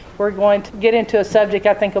we're going to get into a subject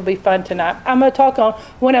I think will be fun tonight. I'm going to talk on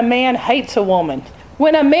when a man hates a woman.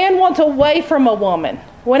 When a man wants away from a woman.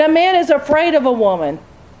 When a man is afraid of a woman.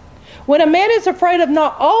 When a man is afraid of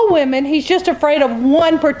not all women, he's just afraid of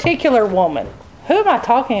one particular woman. Who am I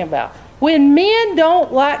talking about? When men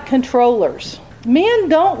don't like controllers. Men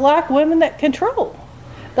don't like women that control.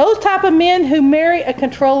 Those type of men who marry a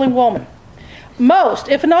controlling woman. Most,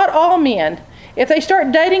 if not all men, if they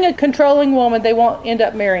start dating a controlling woman, they won't end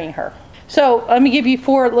up marrying her. So let me give you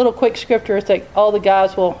 4 little quick scriptures that all the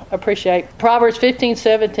guys will appreciate. Proverbs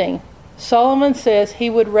 15:17. Solomon says he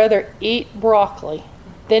would rather eat broccoli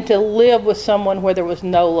than to live with someone where there was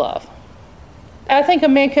no love. I think a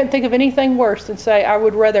man couldn't think of anything worse than say, I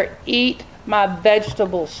would rather eat my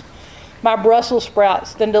vegetables, my Brussels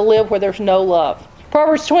sprouts, than to live where there's no love.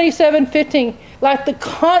 Proverbs 27:15, like the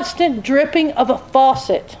constant dripping of a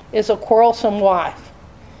faucet is a quarrelsome wife.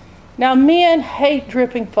 Now, men hate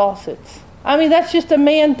dripping faucets. I mean, that's just a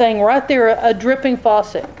man thing right there, a dripping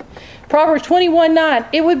faucet. Proverbs 21:9,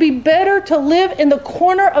 it would be better to live in the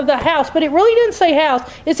corner of the house, but it really didn't say house,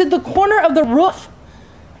 it said the corner of the roof,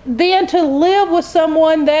 than to live with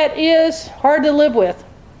someone that is hard to live with.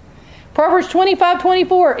 Proverbs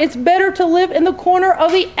 25:24, it's better to live in the corner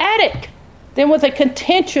of the attic than with a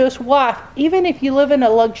contentious wife, even if you live in a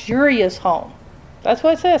luxurious home. That's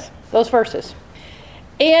what it says, those verses.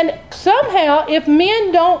 And somehow, if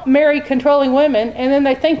men don't marry controlling women, and then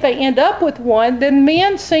they think they end up with one, then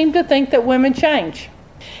men seem to think that women change.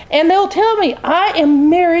 And they'll tell me, I am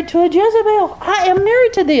married to a Jezebel. I am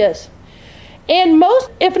married to this. And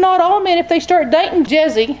most, if not all men, if they start dating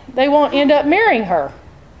Jezzy, they won't end up marrying her.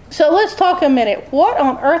 So let's talk a minute. What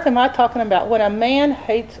on earth am I talking about when a man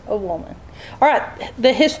hates a woman? All right,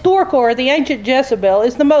 the historical or the ancient Jezebel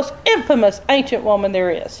is the most infamous ancient woman there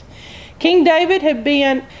is. King David had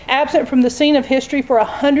been absent from the scene of history for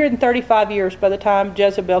 135 years by the time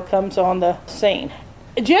Jezebel comes on the scene.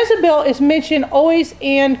 Jezebel is mentioned always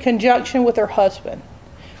in conjunction with her husband.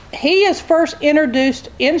 He is first introduced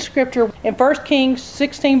in Scripture in 1 Kings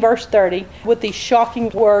 16 verse 30 with these shocking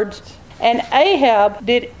words, and Ahab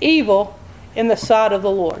did evil in the sight of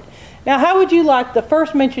the Lord. Now, how would you like the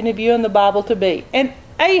first mention of you in the Bible to be? And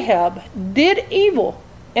Ahab did evil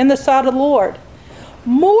in the sight of the Lord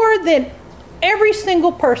more than every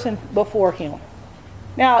single person before him.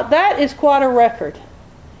 Now, that is quite a record.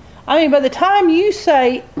 I mean, by the time you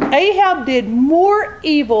say Ahab did more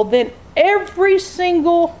evil than every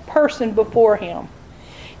single person before him,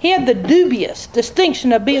 he had the dubious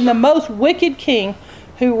distinction of being the most wicked king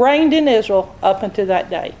who reigned in Israel up until that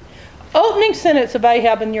day. Opening sentence of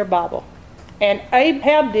Ahab in your Bible. And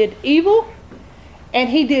Ahab did evil, and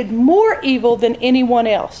he did more evil than anyone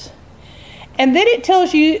else. And then it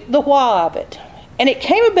tells you the why of it. And it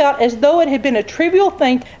came about as though it had been a trivial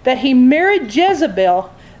thing that he married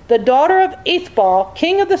Jezebel, the daughter of Ethbaal,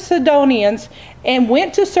 king of the Sidonians, and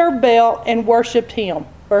went to serve Baal and worshipped him.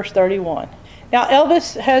 Verse 31. Now,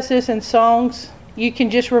 Elvis has this in songs. You can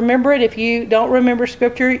just remember it if you don't remember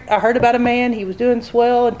Scripture. I heard about a man, he was doing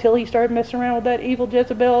swell until he started messing around with that evil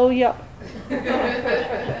Jezebel. Oh, yeah.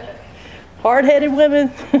 Hard-headed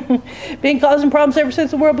women. Been causing problems ever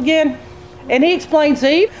since the world began. And he explains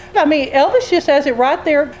Eve. I mean, Elvis just has it right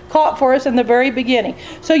there caught for us in the very beginning.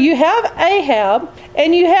 So you have Ahab,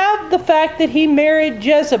 and you have the fact that he married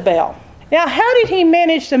Jezebel. Now, how did he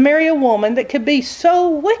manage to marry a woman that could be so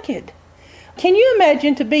wicked? Can you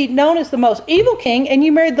imagine to be known as the most evil king and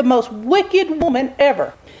you married the most wicked woman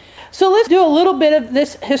ever? So let's do a little bit of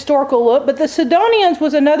this historical look. But the Sidonians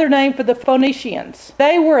was another name for the Phoenicians.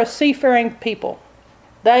 They were a seafaring people.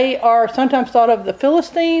 They are sometimes thought of the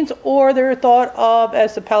Philistines, or they're thought of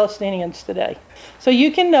as the Palestinians today. So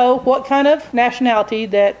you can know what kind of nationality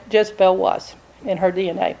that Jezebel was in her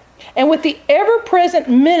DNA. And with the ever-present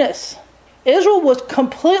menace, Israel was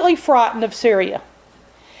completely frightened of Syria.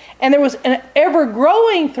 And there was an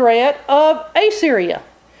ever-growing threat of Assyria.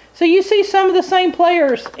 So you see some of the same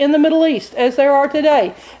players in the Middle East as there are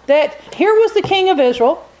today. That here was the king of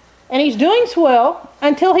Israel, and he's doing swell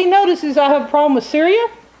until he notices I have a problem with Syria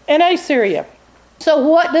and Assyria. So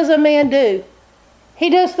what does a man do? He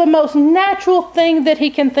does the most natural thing that he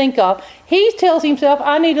can think of. He tells himself,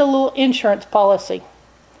 I need a little insurance policy.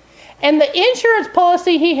 And the insurance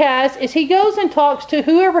policy he has is he goes and talks to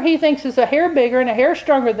whoever he thinks is a hair bigger and a hair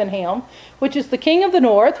stronger than him, which is the king of the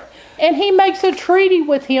north, and he makes a treaty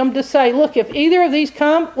with him to say, look, if either of these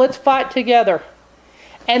come, let's fight together.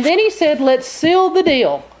 And then he said, let's seal the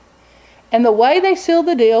deal. And the way they sealed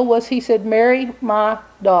the deal was he said, marry my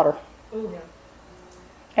daughter. Ooh.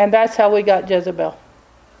 And that's how we got Jezebel.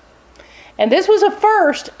 And this was a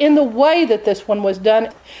first in the way that this one was done.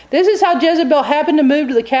 This is how Jezebel happened to move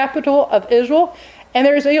to the capital of Israel. And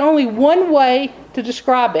there's only one way to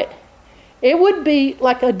describe it. It would be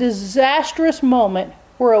like a disastrous moment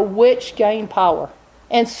where a witch gained power.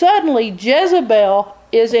 And suddenly Jezebel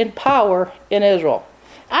is in power in Israel.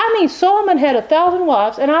 I mean, Solomon had 1,000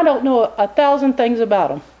 wives, and I don't know 1,000 things about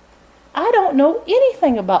them. I don't know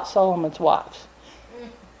anything about Solomon's wives.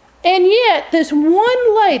 And yet, this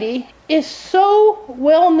one lady is so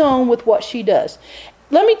well known with what she does.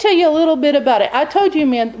 Let me tell you a little bit about it. I told you,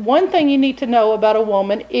 men, one thing you need to know about a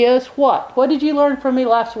woman is what? What did you learn from me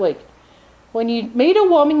last week? When you meet a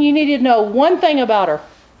woman, you need to know one thing about her.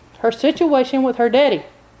 Her situation with her daddy.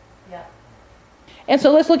 Yeah. And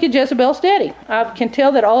so let's look at Jezebel's daddy. I can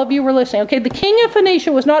tell that all of you were listening. Okay, the king of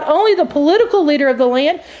Phoenicia was not only the political leader of the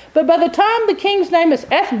land, but by the time the king's name is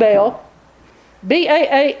Ethbaal,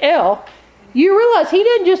 B-A-A-L, you realize he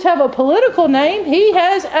didn't just have a political name, he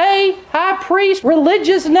has a high priest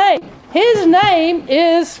religious name. His name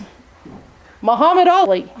is Muhammad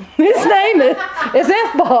Ali. His name is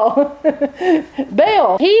Ethbaal.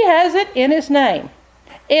 Baal. He has it in his name.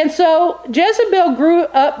 And so Jezebel grew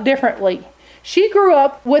up differently. She grew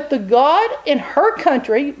up with the god in her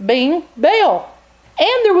country being Baal.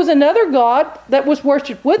 And there was another god that was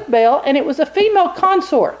worshipped with Baal, and it was a female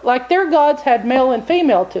consort. Like their gods had male and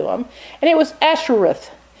female to them. And it was Ashtoreth.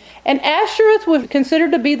 And Ashtoreth was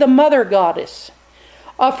considered to be the mother goddess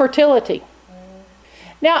of fertility.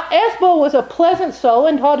 Now, Ethbaal was a pleasant soul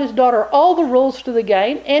and taught his daughter all the rules to the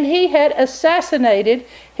game, and he had assassinated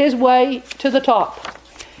his way to the top.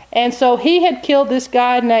 And so he had killed this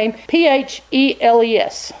guy named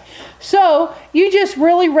P-H-E-L-E-S. So you just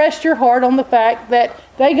really rest your heart on the fact that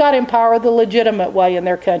they got in power the legitimate way in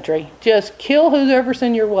their country. Just kill whoever's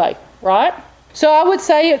in your way, right? So I would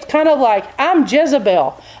say it's kind of like, I'm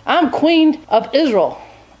Jezebel. I'm queen of Israel.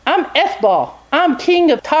 I'm Ethbaal. I'm king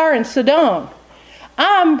of Tyre and Sidon.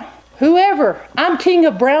 I'm whoever. I'm king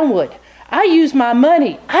of Brownwood. I use my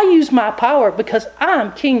money. I use my power because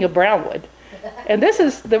I'm king of Brownwood. And this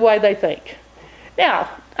is the way they think. Now,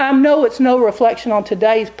 I know it's no reflection on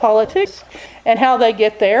today's politics and how they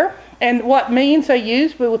get there and what means they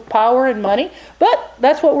use with power and money, but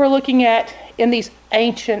that's what we're looking at in these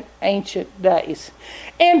ancient days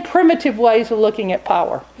and primitive ways of looking at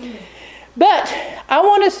power. But I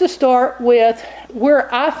want us to start with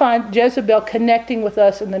where I find Jezebel connecting with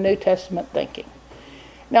us in the New Testament thinking.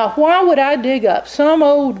 Now, why would I dig up some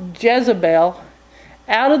old Jezebel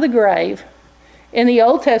out of the grave in the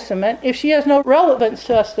Old Testament if she has no relevance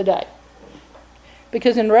to us today?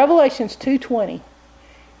 Because in Revelations 2:20,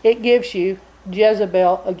 it gives you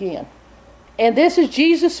Jezebel again. And this is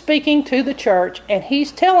Jesus speaking to the church, and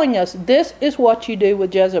he's telling us this is what you do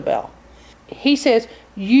with Jezebel. He says,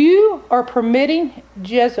 you are permitting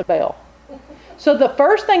Jezebel. So the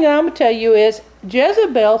first thing that I'm going to tell you is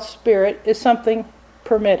Jezebel's spirit is something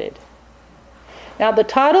permitted. Now the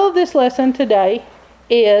title of this lesson today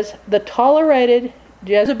is The Tolerated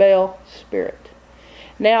Jezebel Spirit.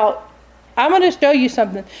 Now, I'm going to show you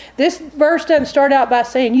something. This verse doesn't start out by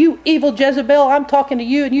saying, you evil Jezebel, I'm talking to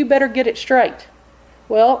you and you better get it straight.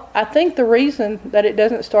 Well, I think the reason that it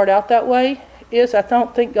doesn't start out that way is I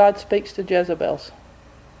don't think God speaks to Jezebels.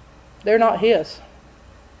 They're not his.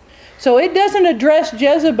 So it doesn't address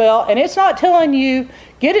Jezebel, and it's not telling you,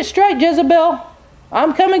 get it straight, Jezebel.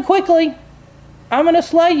 I'm coming quickly. I'm going to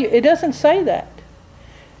slay you. It doesn't say that.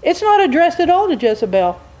 It's not addressed at all to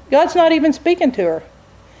Jezebel. God's not even speaking to her.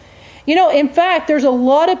 You know, in fact, there's a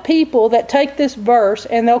lot of people that take this verse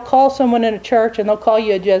and they'll call someone in a church and they'll call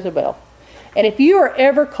you a Jezebel. And if you are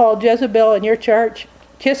ever called Jezebel in your church,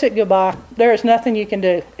 kiss it goodbye. There is nothing you can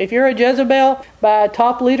do. If you're a Jezebel by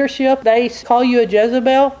top leadership, they call you a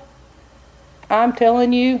Jezebel, I'm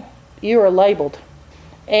telling you, you are labeled.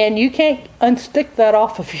 And you can't unstick that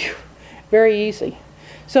off of you very easy.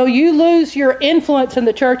 So you lose your influence in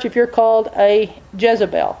the church if you're called a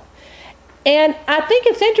Jezebel. And I think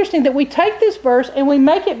it's interesting that we take this verse and we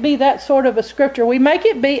make it be that sort of a scripture. We make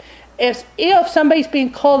it be as if somebody's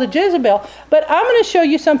being called a Jezebel. But I'm going to show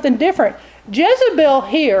you something different. Jezebel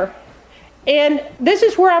here, and this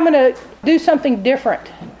is where I'm going to do something different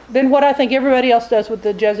than what I think everybody else does with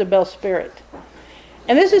the Jezebel spirit.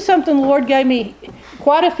 And this is something the Lord gave me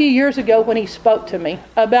quite a few years ago when he spoke to me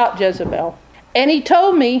about Jezebel. And he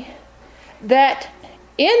told me that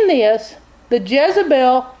in this, the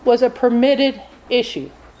Jezebel was a permitted issue.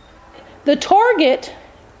 The target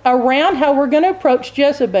around how we're going to approach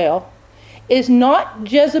Jezebel is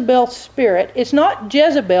not Jezebel's spirit. It's not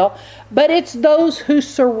Jezebel, but it's those who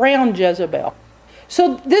surround Jezebel.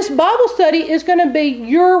 So this Bible study is going to be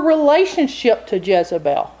your relationship to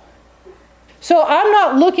Jezebel. So I'm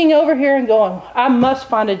not looking over here and going, I must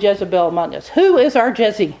find a Jezebel among us. Who is our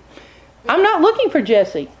Jesse? I'm not looking for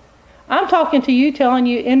Jesse. I'm talking to you, telling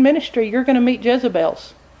you in ministry you're going to meet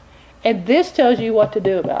Jezebels. And this tells you what to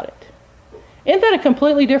do about it. Isn't that a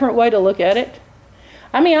completely different way to look at it?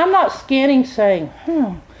 I mean, I'm not scanning saying,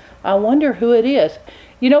 I wonder who it is.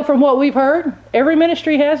 You know, from what we've heard, every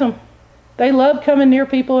ministry has them. They love coming near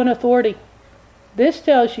people in authority. This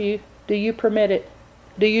tells you, do you permit it?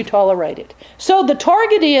 Do you tolerate it? So the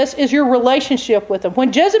target is your relationship with them.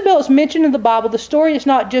 When Jezebel is mentioned in the Bible, the story is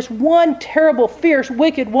not just one terrible, fierce,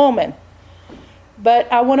 wicked woman.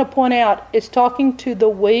 But I want to point out, it's talking to the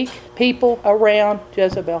weak people around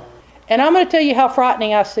Jezebel. And I'm going to tell you how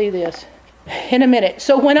frightening I see this in a minute.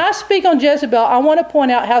 So when I speak on Jezebel, I want to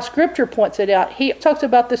point out how Scripture points it out. He talks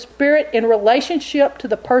about the spirit in relationship to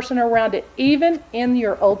the person around it, even in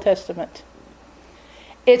your Old Testament.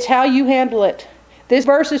 It's how you handle it. This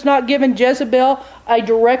verse is not giving Jezebel a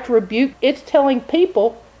direct rebuke. It's telling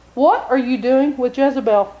people, what are you doing with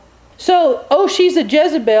Jezebel? So, she's a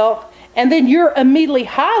Jezebel, and then you're immediately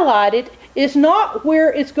highlighted is not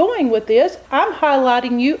where it's going with this. I'm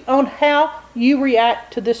highlighting you on how you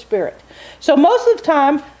react to this spirit. So most of the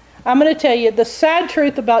time, I'm going to tell you, the sad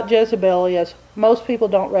truth about Jezebel is most people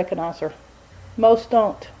don't recognize her. Most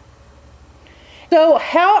don't. So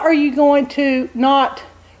how are you going to not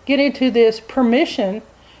get into this permission,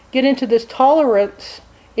 get into this tolerance,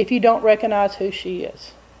 if you don't recognize who she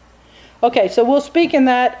is? Okay, so we'll speak in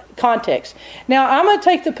that context. Now, I'm going to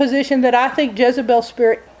take the position that I think Jezebel's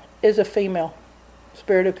spirit is a female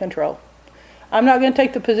spirit of control. I'm not going to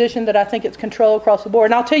take the position that I think it's control across the board.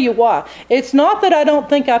 And I'll tell you why. It's not that I don't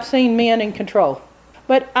think I've seen men in control.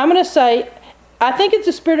 But I'm going to say, I think it's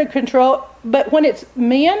a spirit of control. But when it's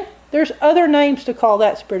men, there's other names to call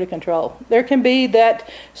that spirit of control. There can be that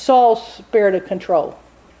Saul's spirit of control.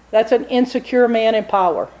 That's an insecure man in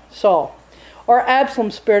power, Saul. Or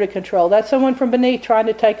Absalom's spirit of control. That's someone from beneath trying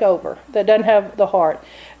to take over, that doesn't have the heart.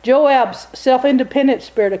 Joab's self-independent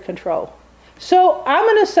spirit of control. So I'm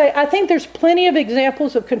going to say, I think there's plenty of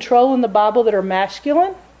examples of control in the Bible that are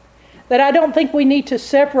masculine, that I don't think we need to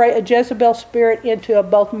separate a Jezebel spirit into a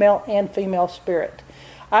both male and female spirit.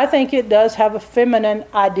 I think it does have a feminine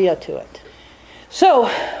idea to it.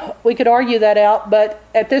 So we could argue that out, but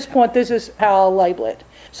at this point, this is how I'll label it.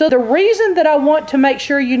 So the reason that I want to make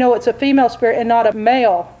sure you know it's a female spirit and not a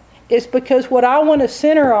male is because what I want to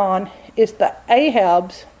center on is the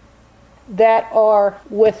Ahabs that are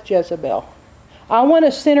with Jezebel. I want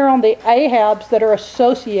to center on the Ahabs that are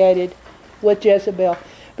associated with Jezebel.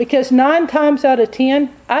 Because 9 times out of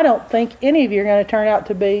 10, I don't think any of you are going to turn out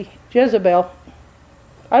to be Jezebel.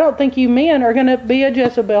 I don't think you men are going to be a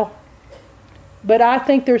Jezebel. But I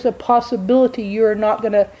think there's a possibility you're not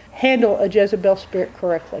going to handle a Jezebel spirit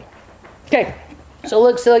correctly. Okay, so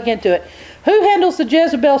let's look into it. Who handles the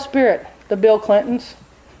Jezebel spirit? The Bill Clintons.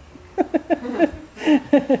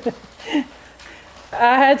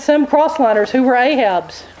 I had some crossliners who were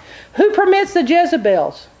Ahabs. Who permits the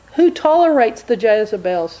Jezebels? Who tolerates the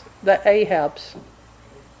Jezebels? The Ahabs.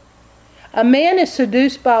 A man is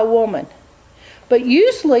seduced by a woman. But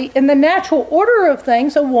usually, in the natural order of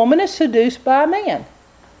things, a woman is seduced by a man.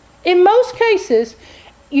 In most cases,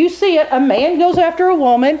 you see it, a man goes after a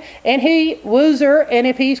woman, and he woos her, and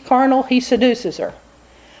if he's carnal, he seduces her.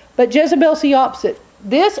 But Jezebel's the opposite.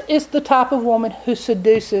 This is the type of woman who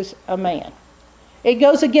seduces a man. It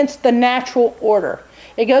goes against the natural order.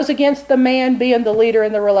 It goes against the man being the leader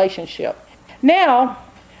in the relationship. Now,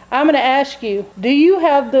 I'm going to ask you, do you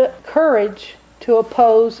have the courage to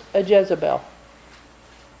oppose a Jezebel?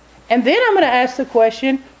 And then I'm going to ask the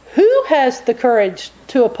question, who has the courage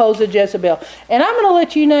to oppose a Jezebel? And I'm going to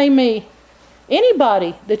let you name me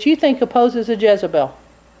anybody that you think opposes a Jezebel.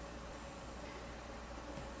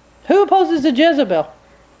 Who opposes a Jezebel?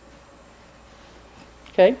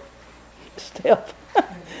 Okay. Stealth.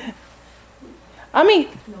 I mean,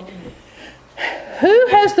 who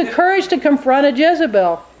has the courage to confront a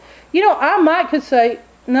Jezebel? You know, I might could say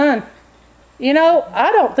none. You know,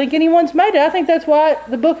 I don't think anyone's made it. I think that's why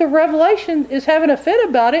the book of Revelation is having a fit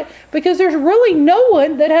about it, because there's really no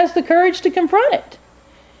one that has the courage to confront it.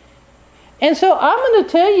 And so I'm going to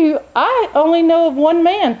tell you, I only know of one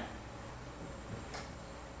man.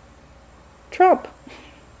 Trump.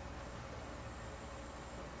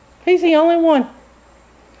 He's the only one.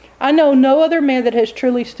 I know no other man that has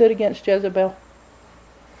truly stood against Jezebel.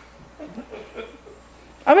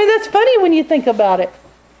 I mean, that's funny when you think about it.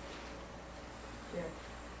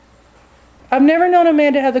 I've never known a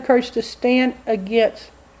man to have the courage to stand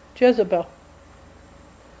against Jezebel.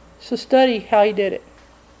 So study how he did it.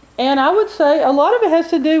 And I would say a lot of it has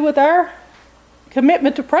to do with our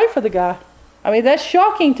commitment to pray for the guy. I mean, that's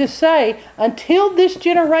shocking to say. Until this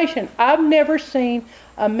generation, I've never seen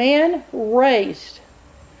a man raised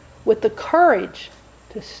with the courage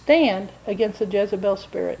to stand against the Jezebel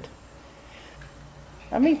spirit.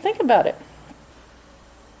 I mean, think about it.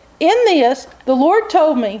 In this, the Lord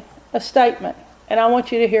told me a statement, and I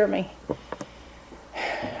want you to hear me.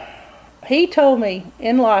 He told me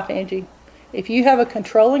in life, Angie, if you have a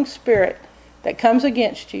controlling spirit that comes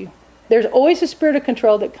against you, there's always a spirit of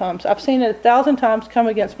control that comes. I've seen it 1,000 times come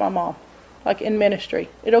against my mom, like in ministry.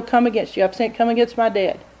 It'll come against you. I've seen it come against my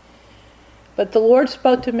dad. But the Lord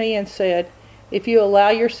spoke to me and said, if you allow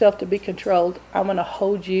yourself to be controlled, I'm going to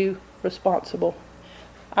hold you responsible.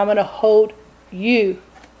 I'm going to hold you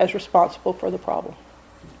as responsible for the problem.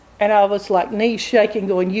 And I was like knees shaking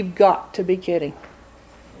going, you've got to be kidding.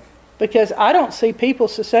 Because I don't see people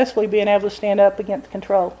successfully being able to stand up against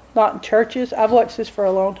control. Not in churches. I've watched this for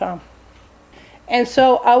a long time. And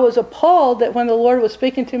so I was appalled that when the Lord was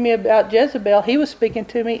speaking to me about Jezebel, he was speaking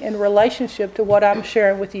to me in relationship to what I'm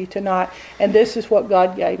sharing with you tonight. And this is what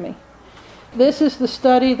God gave me. This is the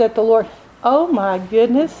study that the Lord... Oh my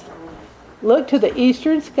goodness. Look to the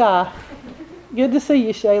eastern sky. Good to see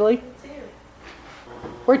you, Shaylee.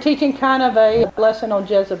 We're teaching kind of a lesson on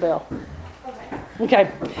Jezebel.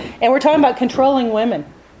 Okay. And we're talking about controlling women.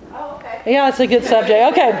 Oh, okay. Yeah, it's a good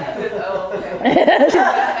subject. Okay.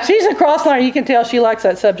 She's a crossliner. You can tell she likes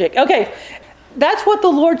that subject. Okay. That's what the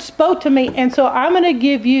Lord spoke to me. And so I'm going to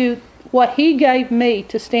give you what he gave me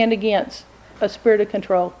to stand against a spirit of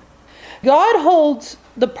control. God holds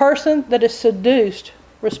the person that is seduced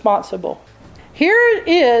responsible. Here it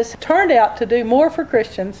is, turned out to do more for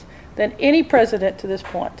Christians than any president to this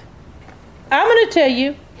point. I'm going to tell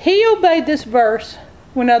you, he obeyed this verse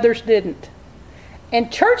when others didn't.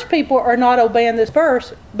 And church people are not obeying this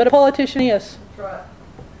verse, but a politician is. That's right.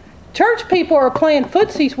 Church people are playing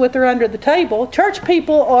footsies with her under the table. Church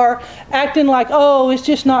people are acting like, oh, it's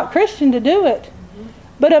just not Christian to do it. Mm-hmm.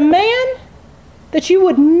 But a man that you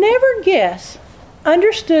would never guess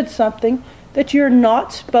understood something that you're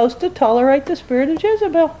not supposed to tolerate the spirit of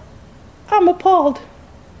Jezebel. I'm appalled.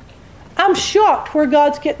 I'm shocked where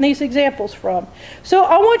God's getting these examples from. So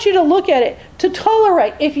I want you to look at it. To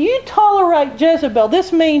tolerate. If you tolerate Jezebel,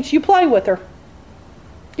 this means you play with her.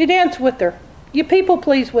 You dance with her. You people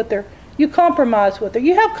please with her. You compromise with her.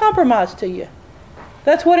 You have compromise to you.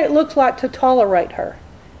 That's what it looks like to tolerate her.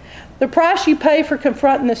 The price you pay for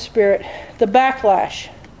confronting the spirit, the backlash,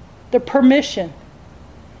 the permission.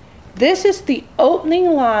 This is the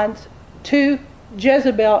opening lines to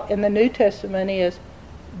Jezebel in the New Testament is,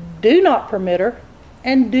 do not permit her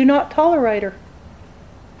and do not tolerate her.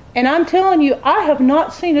 And I'm telling you, I have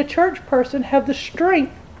not seen a church person have the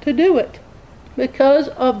strength to do it because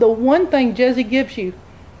of the one thing Jezzy gives you,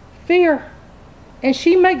 fear. And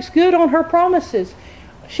she makes good on her promises.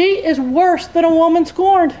 She is worse than a woman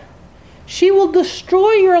scorned. She will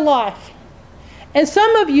destroy your life. And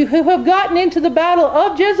some of you who have gotten into the battle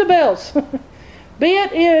of Jezebels, be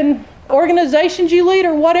it in organizations you lead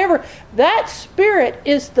or whatever, that spirit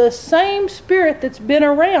is the same spirit that's been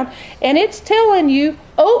around. And it's telling you,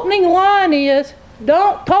 opening line is,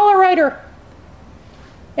 don't tolerate her.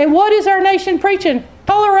 And what is our nation preaching?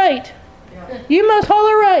 Tolerate. Yeah. You must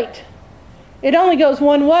tolerate. It only goes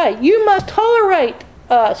one way. You must tolerate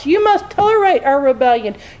us. You must tolerate our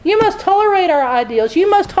rebellion. You must tolerate our ideals. You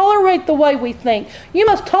must tolerate the way we think. You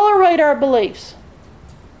must tolerate our beliefs.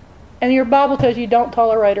 And your Bible tells you don't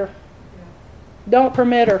tolerate her. Don't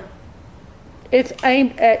permit her. It's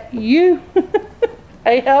aimed at you,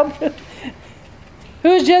 Ahab. Who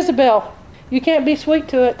is Jezebel? You can't be sweet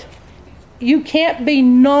to it. You can't be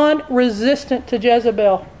non-resistant to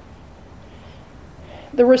Jezebel.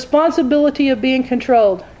 The responsibility of being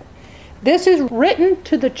controlled. This is written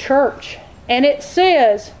to the church, and it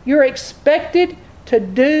says you're expected to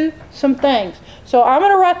do some things. So I'm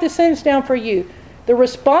going to write this sentence down for you. The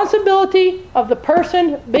responsibility of the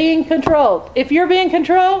person being controlled. If you're being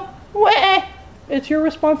controlled, it's your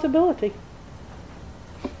responsibility.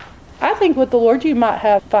 I think with the Lord you might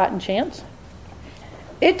have fighting chance.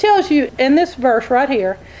 It tells you in this verse right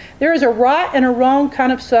here, there is a right and a wrong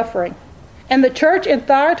kind of suffering. And the church in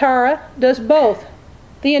Thyatira does both.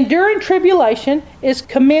 The enduring tribulation is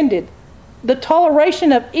commended. The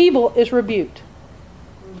toleration of evil is rebuked.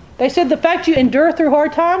 They said the fact you endure through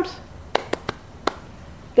hard times,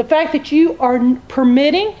 the fact that you are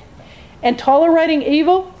permitting and tolerating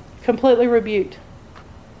evil, completely rebuked.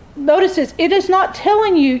 Notice this, it is not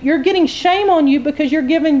telling you you're getting shame on you because you're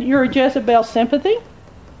giving your Jezebel sympathy.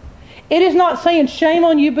 It is not saying shame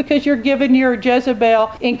on you because you're giving your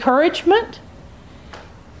Jezebel encouragement.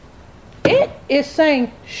 It is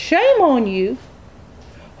saying shame on you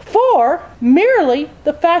for merely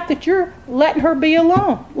the fact that you're letting her be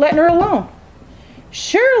alone, letting her alone.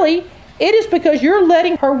 Surely it is because you're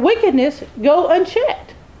letting her wickedness go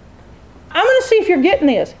unchecked. I'm going to see if you're getting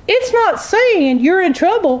this. It's not saying you're in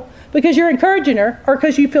trouble because you're encouraging her or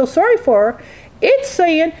because you feel sorry for her. It's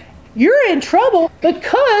saying you're in trouble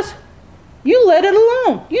because you let it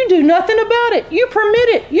alone. You do nothing about it. You permit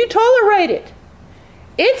it. You tolerate it.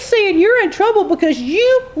 It's saying you're in trouble because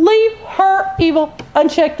you leave her evil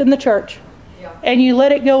unchecked in the church. Yeah. And you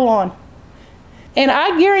let it go on. And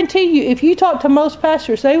I guarantee you, if you talk to most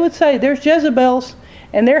pastors, they would say there's Jezebels,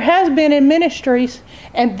 and there has been in ministries,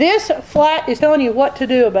 and this flat is telling you what to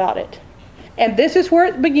do about it. And this is where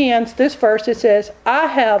it begins, this verse. It says, I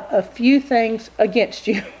have a few things against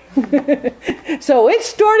you. So it's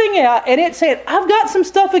starting out, and it said, I've got some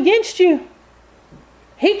stuff against you.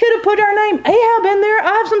 He could have put our name, Ahab, in there.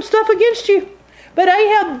 I have some stuff against you. But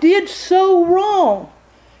Ahab did so wrong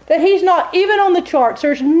that he's not even on the charts.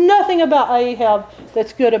 There's nothing about Ahab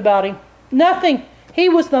that's good about him. Nothing. He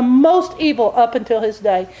was the most evil up until his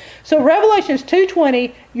day. So Revelations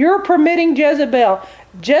 2:20, you're permitting Jezebel.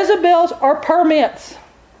 Jezebels are permits.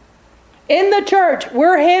 In the church,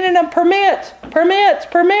 we're handing them permits.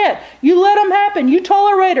 You let them happen. You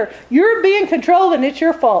tolerate her. You're being controlled and it's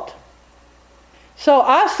your fault. So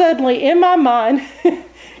I suddenly, in my mind,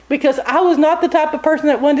 because I was not the type of person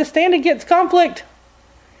that wanted to stand against conflict,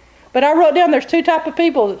 but I wrote down there's two types of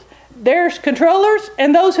people. There's controllers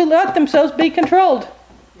and those who let themselves be controlled.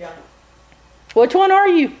 Yeah. Which one are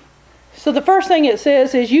you? So the first thing it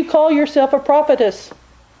says is you call yourself a prophetess.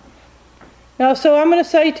 Now, so I'm going to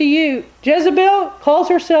say to you, Jezebel calls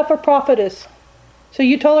herself a prophetess. So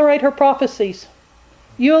you tolerate her prophecies.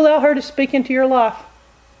 You allow her to speak into your life.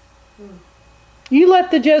 You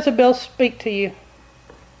let the Jezebel speak to you.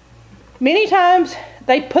 Many times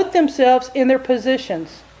they put themselves in their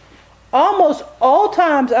positions. Almost all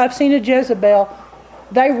times I've seen a Jezebel,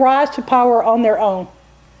 they rise to power on their own.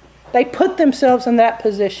 They put themselves in that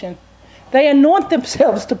position. They anoint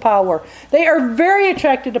themselves to power. They are very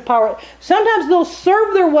attracted to power. Sometimes they'll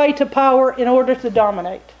serve their way to power in order to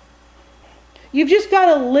dominate. You've just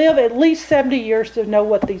got to live at least 70 years to know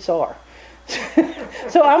what these are.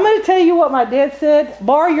 So I'm going to tell you what my dad said.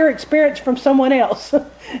 Borrow your experience from someone else.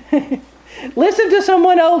 Listen to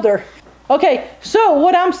someone older. Okay, so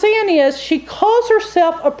what I'm saying is she calls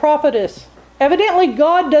herself a prophetess. Evidently,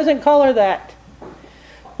 God doesn't call her that.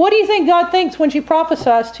 What do you think God thinks when she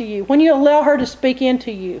prophesies to you? When you allow her to speak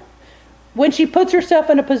into you? When she puts herself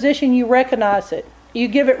in a position, you recognize it. You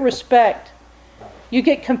give it respect. You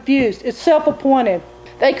get confused. It's self-appointed.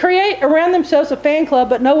 They create around themselves a fan club,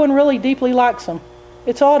 but no one really deeply likes them.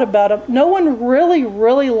 It's odd about them. No one really,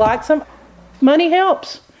 really likes them. Money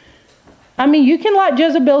helps. I mean, you can like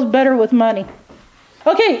Jezebels better with money.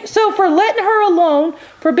 Okay, so for letting her alone,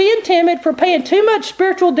 for being timid, for paying too much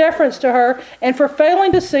spiritual deference to her, and for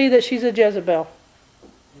failing to see that she's a Jezebel.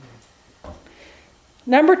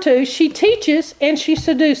 Number 2, she teaches and she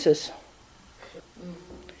seduces.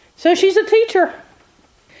 So she's a teacher.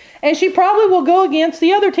 And she probably will go against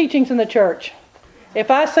the other teachings in the church.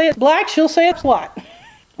 If I say it's black, she'll say it's white.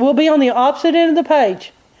 We'll be on the opposite end of the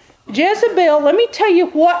page. Jezebel, let me tell you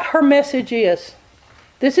what her message is.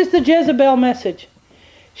 This is the Jezebel message.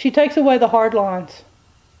 She takes away the hard lines.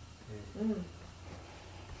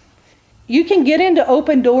 You can get into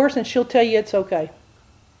open doors and she'll tell you it's okay.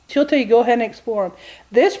 She'll tell you go ahead and explore them.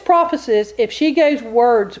 This prophetess, if she gave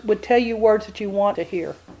words, would tell you words that you want to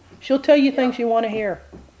hear. She'll tell you things you want to hear.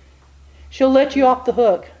 She'll let you off the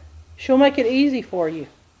hook. She'll make it easy for you.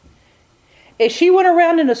 If she went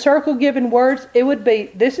around in a circle giving words, it would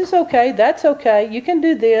be, this is okay, that's okay, you can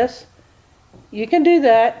do this, you can do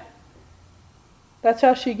that. That's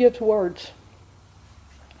how she gives words.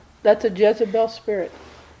 That's a Jezebel spirit.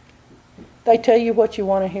 They tell you what you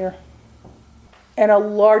want to hear. And a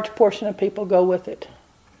large portion of people go with it.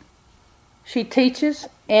 She teaches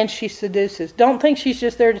and she seduces. Don't think she's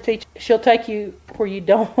just there to teach. She'll take you where you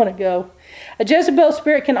don't want to go. A Jezebel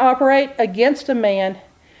spirit can operate against a man,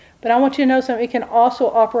 but I want you to know something. It can also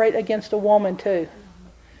operate against a woman too.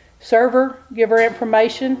 Serve her, give her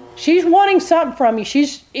information. She's wanting something from you.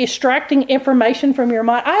 She's extracting information from your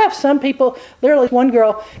mind. I have some people, literally one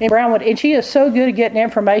girl in Brownwood, and she is so good at getting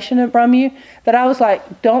information from you that I was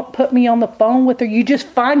like, don't put me on the phone with her. You just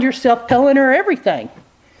find yourself telling her everything.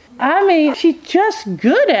 I mean, she's just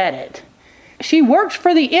good at it. She works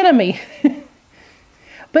for the enemy.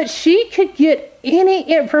 But she could get any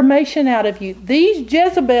information out of you. These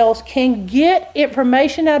Jezebels can get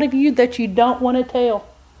information out of you that you don't want to tell.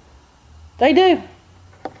 They do.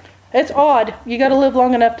 It's odd. You got to live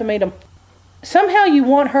long enough to meet them. Somehow you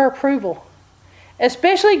want her approval,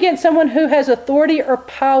 especially against someone who has authority or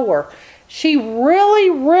power. She really,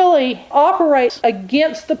 really operates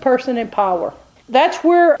against the person in power. That's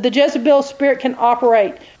where the Jezebel spirit can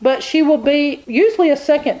operate, but she will be usually a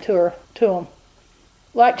second to them,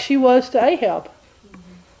 like she was to Ahab.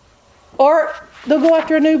 Or they'll go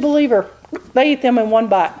after a new believer. They eat them in one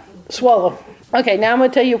bite, swallow. Okay, now I'm going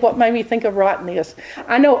to tell you what made me think of writing this.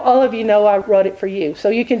 I know all of you know I wrote it for you, so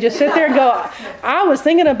you can just sit there and go, I was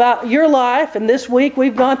thinking about your life, and this week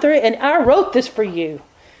we've gone through it, and I wrote this for you.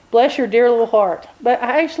 Bless your dear little heart. But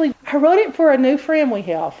I wrote it for a new friend we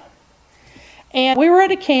have. And we were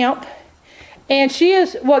at a camp, and she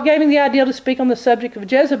is what gave me the idea to speak on the subject of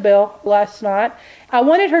Jezebel last night. I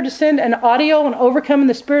wanted her to send an audio on overcoming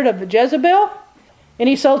the spirit of Jezebel.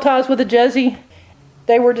 Any soul ties with a Jezzy,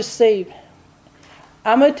 they were deceived.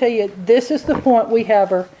 I'm going to tell you, this is the point we have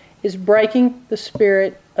her, is breaking the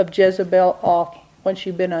spirit of Jezebel off once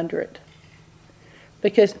you've been under it.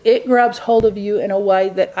 Because it grabs hold of you in a way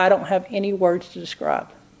that I don't have any words to describe.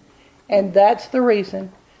 And that's the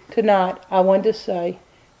reason tonight I wanted to say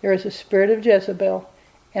there is a spirit of Jezebel,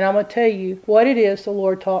 and I'm going to tell you what it is the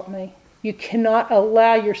Lord taught me. You cannot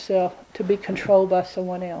allow yourself to be controlled by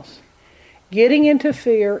someone else. Getting into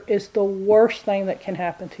fear is the worst thing that can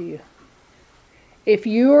happen to you. If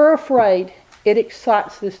you are afraid, it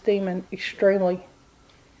excites this demon extremely.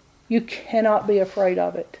 You cannot be afraid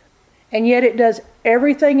of it. And yet it does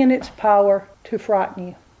everything in its power to frighten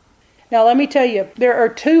you. Now let me tell you, there are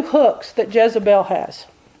 2 hooks that Jezebel has.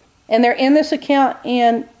 And they're in this account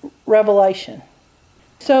in Revelation.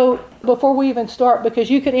 So before we even start,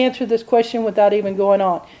 because you could answer this question without even going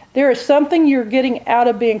on, there is something you're getting out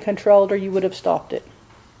of being controlled, or you would have stopped it.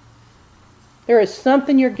 There is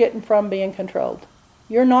something you're getting from being controlled.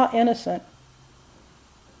 You're not innocent.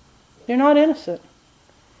 You're not innocent.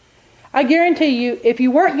 I guarantee you, if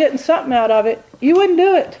you weren't getting something out of it, you wouldn't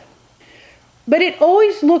do it. But it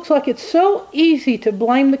always looks like it's so easy to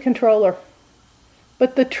blame the controller.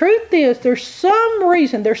 But the truth is, there's some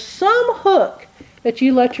reason, there's some hook that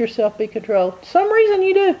you let yourself be controlled. Some reason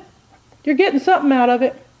you do. You're getting something out of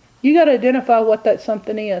it. You got to identify what that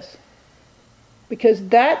something is. Because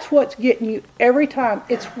that's what's getting you every time.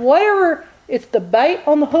 It's the bait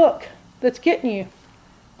on the hook that's getting you.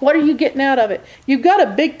 What are you getting out of it? You've got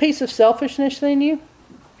a big piece of selfishness in you,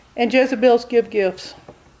 and Jezebels give gifts.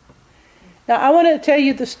 Now, I want to tell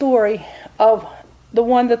you the story of the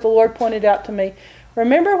one that the Lord pointed out to me.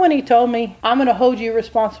 Remember when He told me, I'm going to hold you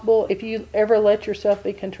responsible if you ever let yourself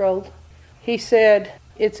be controlled? He said,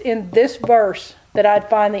 it's in this verse that I'd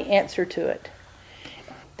find the answer to it.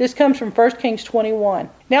 This comes from 1 Kings 21.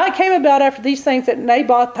 Now it came about after these things that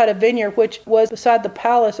Naboth had a vineyard which was beside the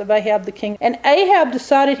palace of Ahab the king. And Ahab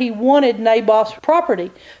decided he wanted Naboth's property.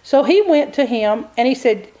 So he went to him and he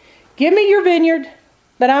said, give me your vineyard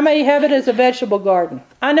that I may have it as a vegetable garden.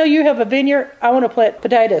 I know you have a vineyard. I want to plant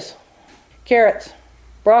potatoes, carrots,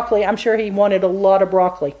 broccoli. I'm sure he wanted a lot of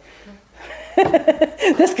broccoli.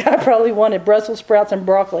 This guy probably wanted Brussels sprouts and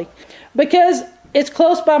broccoli. Because it's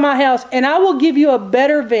close by my house, and I will give you a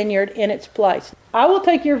better vineyard in its place. I will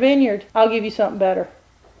take your vineyard. I'll give you something better.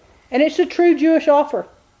 And it's a true Jewish offer.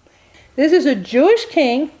 This is a Jewish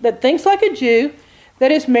king that thinks like a Jew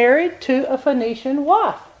that is married to a Phoenician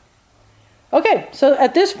wife. Okay, so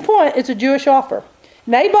at this point, it's a Jewish offer.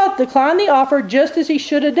 Naboth declined the offer just as he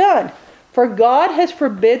should have done. For God has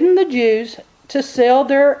forbidden the Jews to sell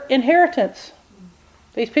their inheritance.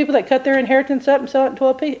 These people that cut their inheritance up and sell it into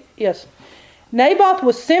a piece. Yes. Naboth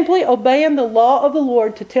was simply obeying the law of the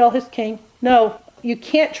Lord to tell his king, no, you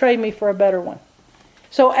can't trade me for a better one.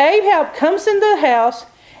 So Ahab comes into the house,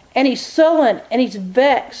 and he's sullen and he's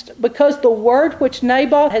vexed because the word which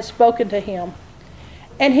Naboth has spoken to him.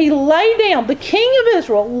 And he lay down, the king of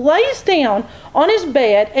Israel lays down on his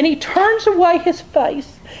bed, and he turns away his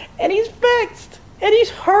face, and he's vexed, and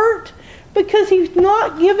he's hurt because he's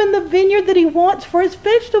not given the vineyard that he wants for his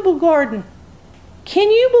vegetable garden.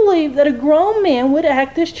 Can you believe that a grown man would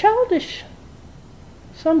act this childish?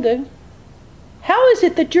 Some do. How is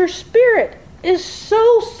it that your spirit is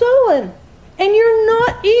so sullen and you're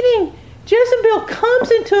not eating? Jezebel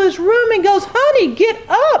comes into his room and goes, honey, get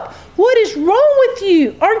up. What is wrong with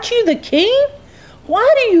you? Aren't you the king?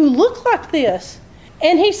 Why do you look like this?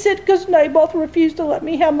 And he said, because Naboth refused to let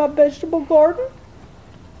me have my vegetable garden.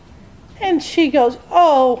 And she goes,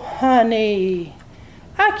 oh, honey,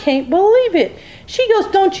 I can't believe it. She goes,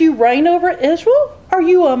 don't you reign over Israel? Are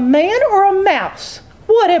you a man or a mouse?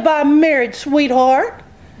 What have I married, sweetheart?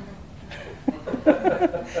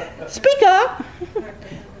 Speak up.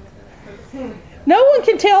 No one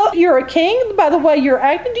can tell you're a king by the way you're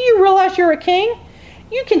acting. Do you realize you're a king?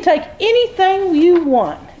 You can take anything you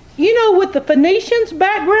want. You know, with the Phoenicians'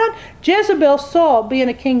 background, Jezebel saw being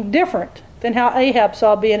a king different than how Ahab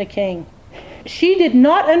saw being a king. She did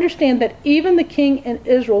not understand that even the king in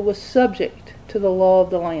Israel was subject to the law of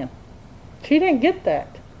the land. She didn't get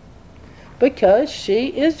that. Because she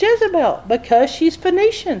is Jezebel. Because she's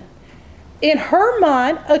Phoenician. In her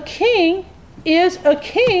mind, a king is a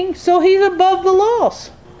king, so he's above the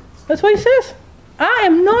laws. That's what he says. I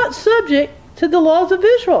am not subject to the laws of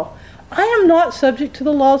Israel. I am not subject to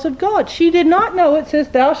the laws of God. She did not know it says,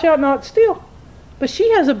 thou shalt not steal. But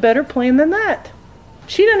she has a better plan than that.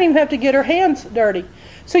 She doesn't even have to get her hands dirty.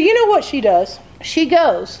 So you know what she does? She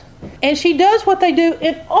goes and she does what they do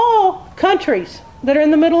in all countries that are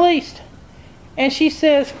in the Middle East. And she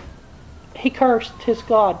says, he cursed his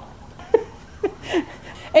God.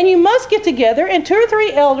 And you must get together, and 2 or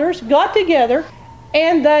 3 elders got together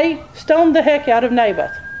and they stoned the heck out of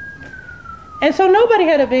Naboth. And so nobody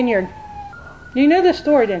had a vineyard. You know this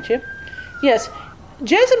story, didn't you? Yes.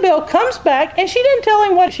 Jezebel comes back and she didn't tell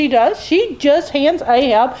him what she does. She just hands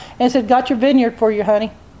Ahab and said, got your vineyard for you,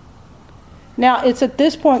 honey. Now, it's at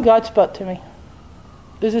this point God spoke to me.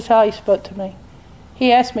 This is how he spoke to me.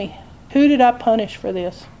 He asked me, who did I punish for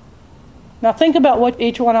this? Now think about what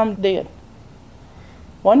each one of them did.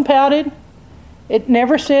 One pouted. It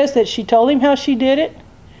never says that she told him how she did it.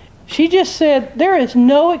 She just said, there is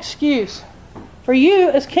no excuse for you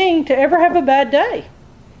as king to ever have a bad day.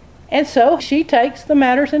 And so she takes the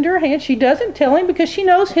matters into her hands. She doesn't tell him because she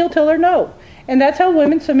knows he'll tell her no. And that's how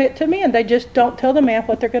women submit to men. They just don't tell the man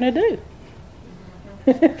what they're going to do.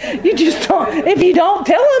 You just don't. If you don't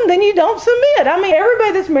tell them, then you don't submit. I mean,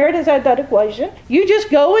 everybody that's married has had that equation. You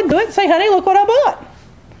just go and do it and say, honey, look what I bought.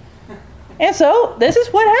 And so this is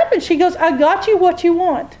what happened. She goes, I got you what you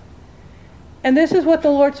want. And this is what the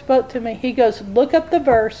Lord spoke to me. He goes, look up the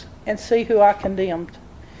verse and see who I condemned.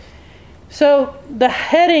 So the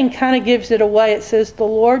heading kind of gives it away. It says, the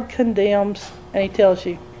Lord condemns, and he tells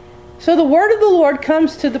you. So the word of the Lord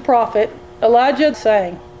comes to the prophet Elijah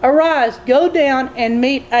saying, arise, go down and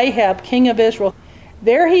meet Ahab, king of Israel.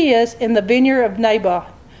 There he is in the vineyard of Naboth,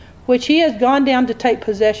 which he has gone down to take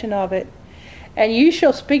possession of it. And you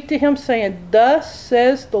shall speak to him, saying, thus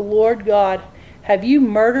says the Lord God, have you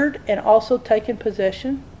murdered and also taken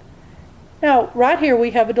possession? Now, right here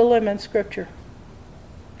we have a dilemma in Scripture.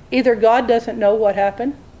 Either God doesn't know what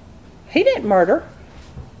happened. He didn't murder.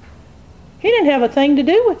 He didn't have a thing to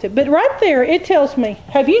do with it. But right there it tells me,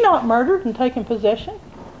 have you not murdered and taken possession?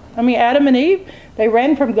 I mean, Adam and Eve, they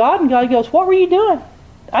ran from God, and God goes, what were you doing?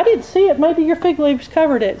 I didn't see it. Maybe your fig leaves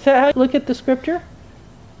covered it. Is that how you look at the Scripture?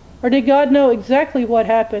 Or did God know exactly what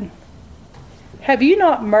happened? Have you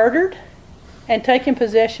not murdered and taken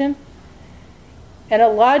possession? And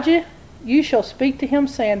Elijah, you shall speak to him,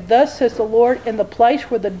 saying, thus says the Lord, in the place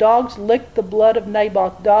where the dogs licked the blood of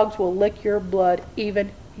Naboth, dogs will lick your blood,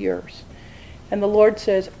 even yours. And the Lord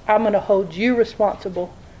says, I'm going to hold you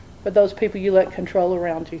responsible for those people you let control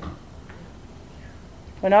around you.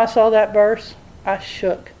 When I saw that verse, I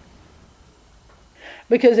shook.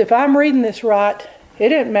 Because if I'm reading this right, it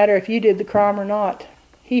doesn't matter if you did the crime or not.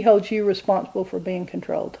 He holds you responsible for being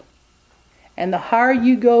controlled. And the higher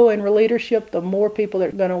you go in leadership, the more people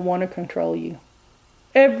are going to want to control you.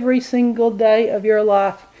 Every single day of your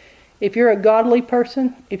life, if you're a godly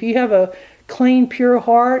person, if you have a clean, pure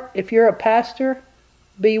heart, if you're a pastor,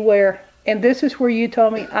 beware. And this is where you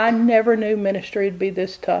told me, I never knew ministry would be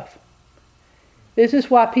this tough. This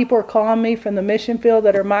is why people are calling me from the mission field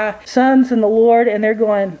that are my sons in the Lord, and they're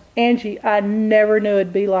going, Angie, I never knew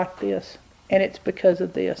it'd be like this. And it's because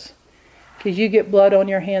of this. Because you get blood on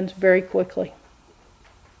your hands very quickly.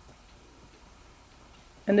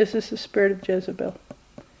 And this is the spirit of Jezebel.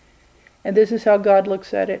 And this is how God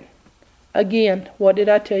looks at it. Again, what did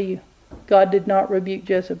I tell you? God did not rebuke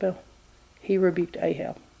Jezebel. He rebuked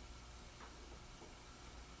Ahab.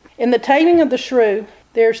 In The Taming of the Shrew,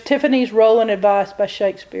 there's Tiffany's Role and Advice by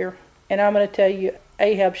Shakespeare. And I'm going to tell you,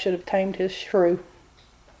 Ahab should have tamed his shrew.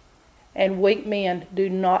 And weak men do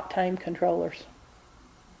not tame controllers.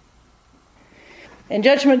 And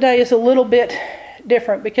Judgment Day is a little bit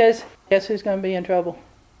different because guess who's going to be in trouble?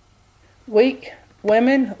 Weak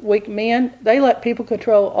women, weak men, they let people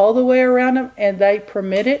control all the way around them, and they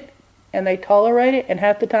permit it and they tolerate it, and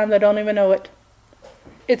half the time they don't even know it.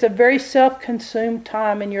 It's a very self-consumed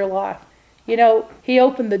time in your life. He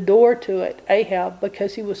opened the door to it, Ahab,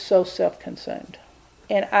 because he was so self-consumed.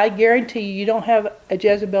 And I guarantee you don't have a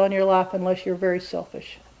Jezebel in your life unless you're very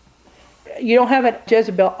selfish. You don't have a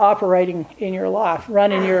Jezebel operating in your life,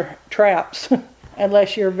 running your traps,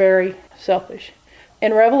 unless you're very selfish.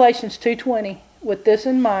 In Revelations 2:20, with this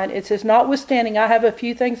in mind, it says, "Notwithstanding, I have a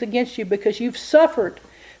few things against you, because you've suffered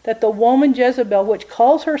that the woman Jezebel, which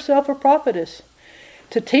calls herself a prophetess,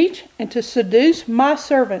 to teach and to seduce my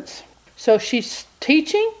servants." So she's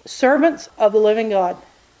teaching servants of the living God.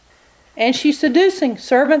 And she's seducing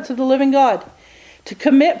servants of the living God to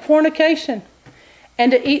commit fornication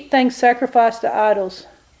and to eat things sacrificed to idols.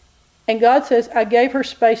 And God says, I gave her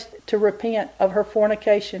space to repent of her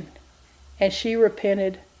fornication. And she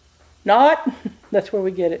repented not. That's where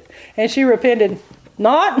we get it. And she repented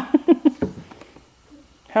not.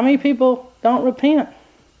 How many people don't repent?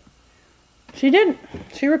 She didn't.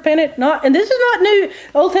 She repented not. And this is not new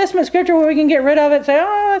Old Testament scripture where we can get rid of it and say,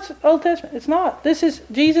 oh, it's Old Testament. It's not. This is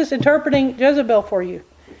Jesus interpreting Jezebel for you.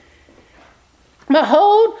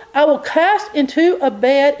 "Behold, I will cast into a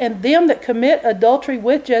bed and them that commit adultery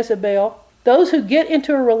with Jezebel, those who get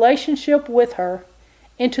into a relationship with her,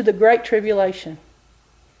 into the great tribulation.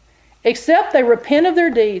 Except they repent of their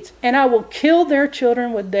deeds, and I will kill their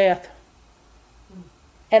children with death.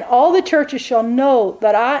 And all the churches shall know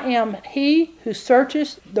that I am he who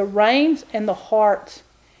searches the reins and the hearts.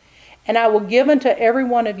 And I will give unto every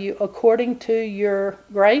one of you according to your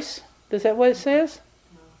grace." Is that what it says?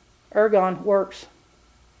 Ergon, works.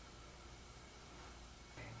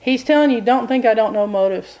 He's telling you, don't think I don't know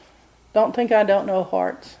motives. Don't think I don't know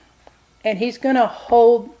hearts. And he's going to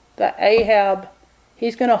hold the Ahab.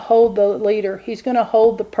 He's going to hold the leader. He's going to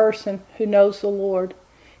hold the person who knows the Lord.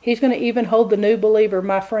 He's going to even hold the new believer,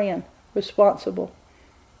 my friend, responsible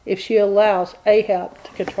if she allows Ahab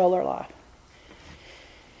to control her life.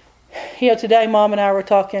 Today Mom and I were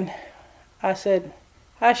talking. I said,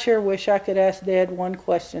 I sure wish I could ask Dad one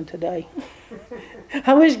question today.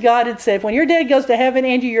 I wish God had said, when your dad goes to heaven,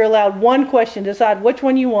 Angie, you're allowed one question. Decide which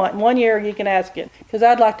one you want. In 1 year you can ask it. Because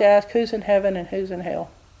I'd like to ask who's in heaven and who's in hell.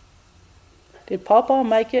 Did Pawpaw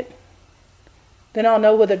make it? Then I'll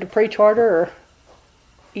know whether to preach harder or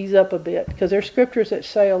ease up a bit, because there's scriptures that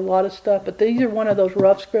say a lot of stuff, but these are one of those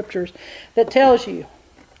rough scriptures that tells you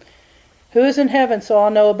who is in heaven, so I'll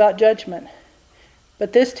know about judgment.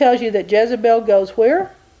 But this tells you that Jezebel goes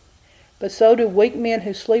where? But so do weak men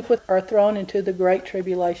who sleep with are thrown into the great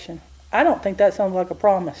tribulation. I don't think that sounds like a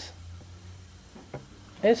promise.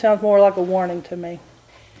 It sounds more like a warning to me.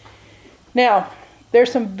 Now,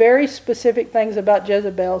 there's some very specific things about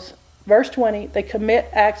Jezebels. Verse 20, they commit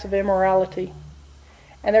acts of immorality.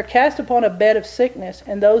 And they're cast upon a bed of sickness,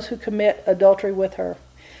 and those who commit adultery with her.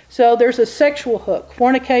 So there's a sexual hook,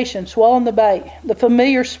 fornication, swallowing the bait, the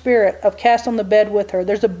familiar spirit of cast on the bed with her.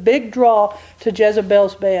 There's a big draw to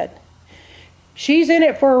Jezebel's bed. She's in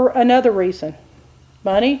it for another reason.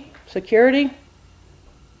 Money, security,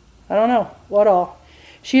 I don't know, what all.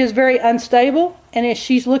 She is very unstable, and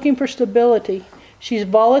she's looking for stability. She's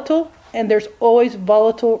volatile, and there's always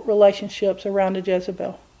volatile relationships around a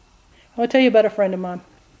Jezebel. I want to tell you about a friend of mine.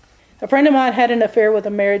 A friend of mine had an affair with a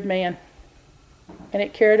married man, and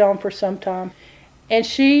it carried on for some time. And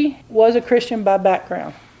she was a Christian by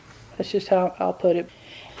background. That's just how I'll put it.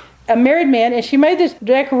 A married man, and she made this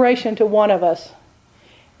declaration to one of us.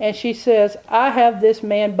 And she says, I have this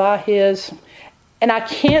man by his, and I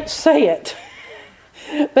can't say it,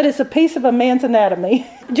 but it's a piece of a man's anatomy.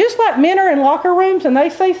 Just like men are in locker rooms and they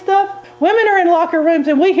say stuff, women are in locker rooms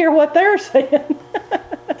and we hear what they're saying.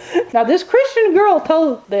 Now, this Christian girl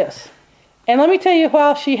told this. And let me tell you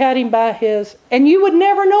why she had him by his. And you would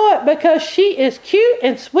never know it because she is cute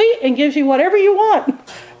and sweet and gives you whatever you want.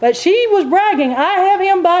 But she was bragging, I have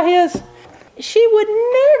him by his. She would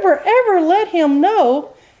never, ever let him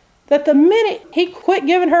know that the minute he quit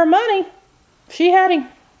giving her money, she had him.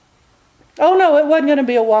 Oh, no, it wasn't going to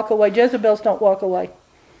be a walk away. Jezebels don't walk away.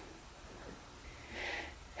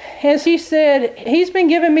 And she said, he's been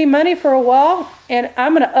giving me money for a while, and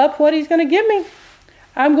I'm going to up what he's going to give me.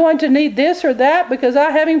 I'm going to need this or that because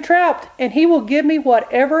I have him trapped, and he will give me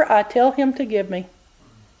whatever I tell him to give me.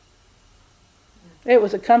 It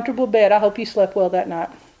was a comfortable bed. I hope you slept well that night.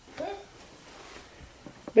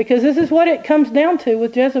 Because this is what it comes down to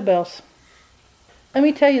with Jezebels. Let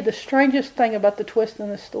me tell you the strangest thing about the twist in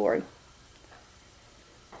this story.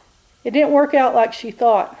 It didn't work out like she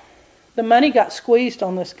thought. The money got squeezed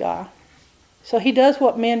on this guy. So he does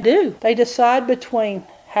what men do. They decide between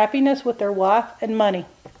happiness with their wife and money.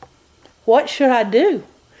 What should I do?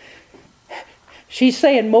 She's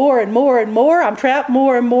saying more and more and more. I'm trapped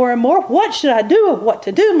more and more and more. What should I do? What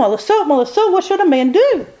to do? Melissa, what should a man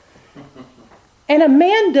do? And a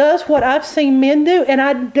man does what I've seen men do. And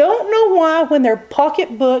I don't know why when their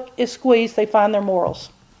pocketbook is squeezed, they find their morals.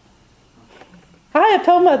 I have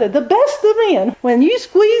told Mother, the best of men, when you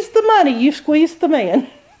squeeze the money, you squeeze the man.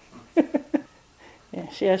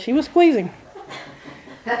 Yeah, she was squeezing.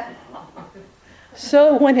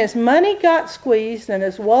 So when his money got squeezed and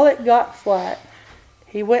his wallet got flat,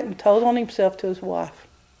 he went and told on himself to his wife.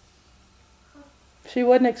 She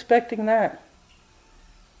wasn't expecting that.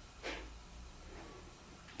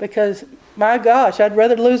 Because, my gosh, I'd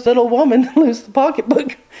rather lose the little woman than lose the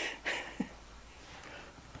pocketbook.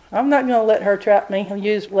 I'm not going to let her trap me and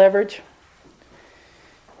use leverage.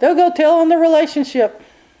 They'll go tell on the relationship.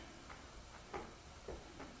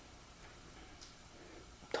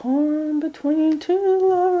 Torn between two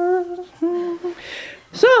lovers.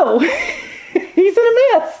 So, he's in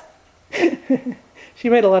a mess. She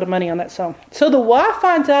made a lot of money on that song. So the wife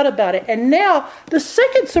finds out about it. And now the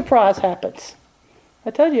second surprise happens. I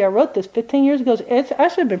told you I wrote this 15 years ago. I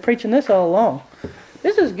should have been preaching this all along.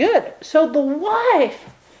 This is good. So the wife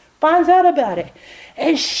finds out about it.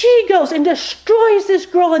 And she goes and destroys this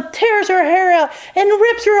girl and tears her hair out and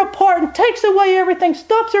rips her apart and takes away everything,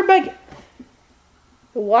 stops her begging.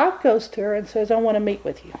 The wife goes to her and says, I want to meet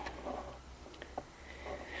with you.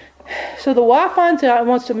 So the wife finds out and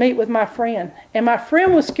wants to meet with my friend. And my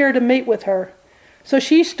friend was scared to meet with her. So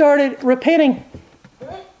she started repenting.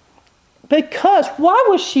 Because, why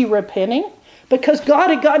was she repenting? Because God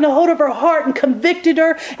had gotten a hold of her heart and convicted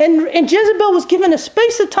her. And Jezebel was given a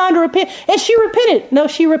space of time to repent. And she repented. No,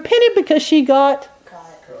 she repented because she got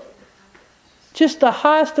just the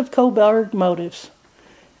highest of covert motives.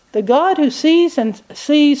 The God who sees and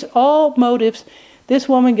sees all motives, this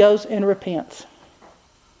woman goes and repents.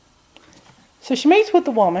 So she meets with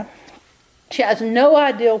the woman. She has no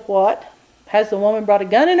idea what. Has the woman brought a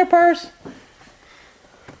gun in her purse?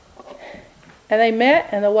 And they met,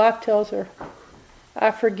 and the wife tells her,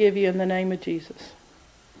 I forgive you in the name of Jesus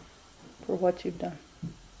for what you've done.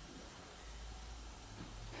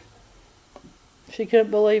 She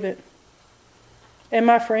couldn't believe it. And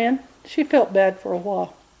my friend, she felt bad for a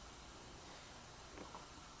while.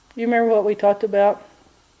 You remember what we talked about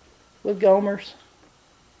with Gomers?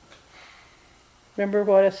 Remember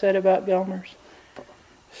what I said about Gomers?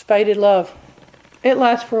 It's faded love. It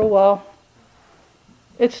lasts for a while.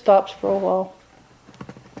 It stops for a while.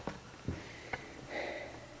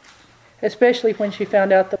 Especially when she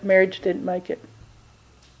found out the marriage didn't make it.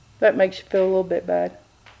 That makes you feel a little bit bad.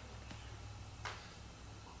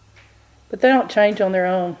 But they don't change on their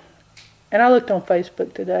own. And I looked on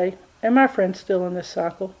Facebook today, and my friend's still in this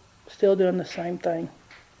cycle, still doing the same thing.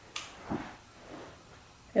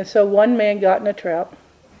 And so one man got in a trap,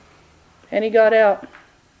 and he got out.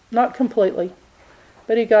 Not completely,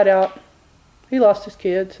 but he got out. He lost his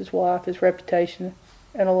kids, his wife, his reputation,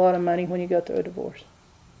 and a lot of money when you go through a divorce.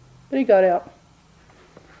 But he got out.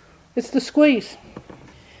 It's the squeeze.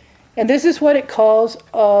 And this is what it calls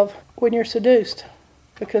of when you're seduced,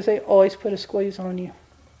 because they always put a squeeze on you.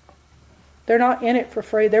 They're not in it for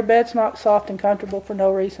free. Their bed's not soft and comfortable for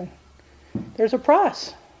no reason. There's a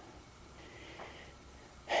price.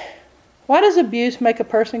 Why does abuse make a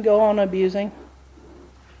person go on abusing?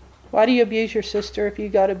 Why do you abuse your sister if you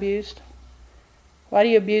got abused? Why do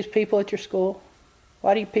you abuse people at your school?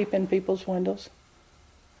 Why do you peep in people's windows?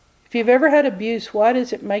 If you've ever had abuse, why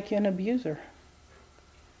does it make you an abuser?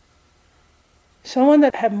 Someone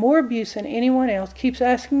that had more abuse than anyone else keeps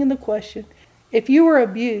asking the question, if you were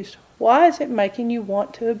abused, why is it making you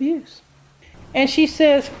want to abuse? And she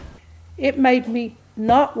says, it made me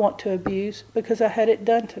not want to abuse because I had it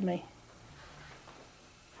done to me.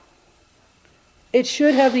 It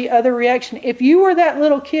should have the other reaction. If you were that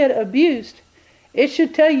little kid abused, it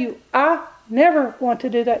should tell you, I never want to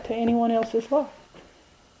do that to anyone else's life.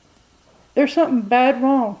 There's something bad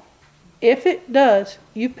wrong. If it does,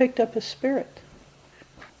 you picked up a spirit.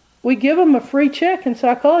 We give them a free check in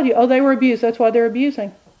psychology. Oh, they were abused. That's why they're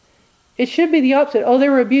abusing. It should be the opposite. Oh, they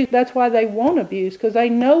were abused. That's why they won't abuse, because they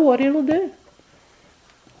know what it'll do.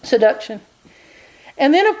 Seduction.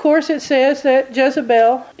 And then, of course, it says that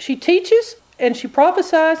Jezebel, she teaches and she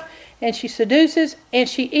prophesies and she seduces and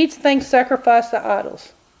she eats things sacrificed to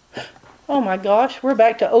idols. Oh my gosh, we're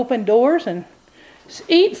back to open doors and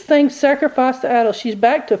eats things sacrificed to idols. She's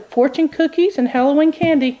back to fortune cookies and Halloween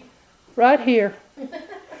candy right here.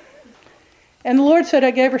 And the Lord said,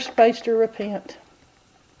 I gave her space to repent.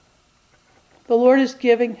 The Lord is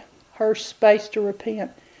giving her space to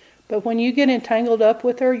repent. But when you get entangled up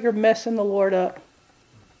with her, you're messing the Lord up.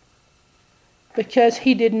 because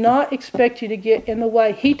he did not expect you to get in the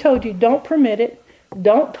way. He told you, don't permit it,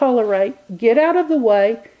 don't tolerate, get out of the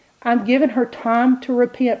way. I'm giving her time to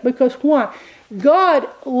repent. Because why? God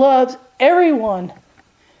loves everyone.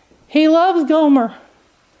 He loves Gomer.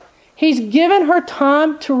 He's given her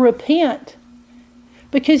time to repent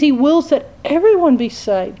because he wills that everyone be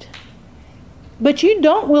saved. But you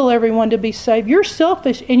don't will everyone to be saved. You're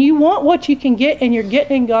selfish and you want what you can get, and you're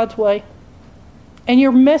getting in God's way. And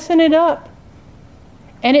you're messing it up.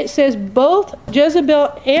 And it says both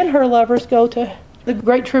Jezebel and her lovers go to the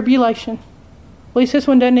great tribulation. At least this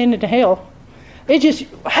one doesn't end in hell. It just,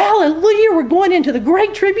 hallelujah, we're going into the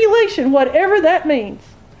great tribulation, whatever that means.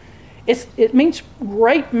 It means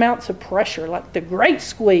great amounts of pressure, like the great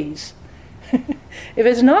squeeze. If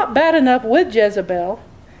it's not bad enough with Jezebel,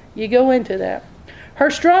 you go into that. Her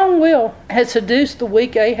strong will has seduced the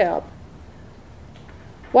weak Ahab.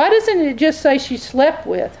 Why doesn't it just say she slept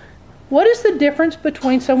with? What is the difference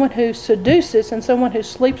between someone who seduces and someone who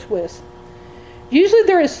sleeps with? Usually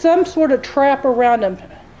there is some sort of trap around them.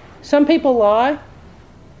 Some people lie.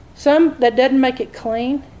 Some that doesn't make it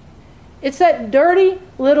clean. It's that dirty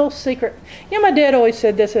little secret. You know, my dad always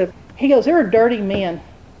said this. He goes, there are dirty men.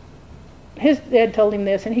 His dad told him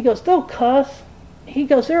this, and he goes, they'll cuss. He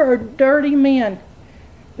goes, there are dirty men.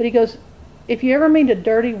 But he goes, if you ever meet a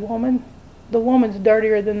dirty woman, the woman's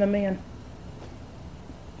dirtier than the man.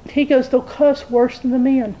 He goes, they'll cuss worse than the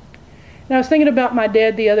men. And I was thinking about my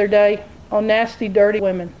dad the other day on nasty, dirty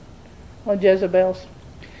women, on Jezebels.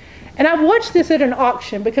 And I watched this at an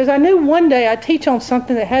auction because I knew one day I'd teach on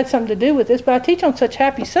something that had something to do with this, but I teach on such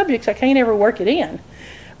happy subjects I can't ever work it in.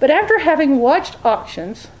 But after having watched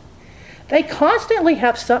auctions, they constantly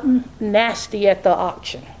have something nasty at the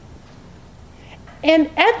auction. And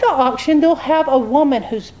at the auction, they'll have a woman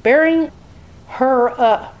who's bearing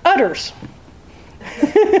her udders.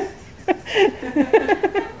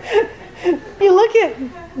 You look at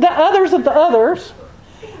the others of the others,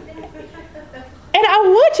 and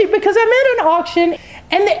I watch it because I'm at an auction,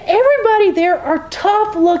 and everybody there are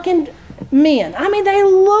tough-looking men. I mean, they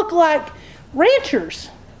look like ranchers.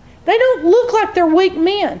 They don't look like they're weak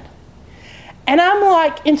men. And I'm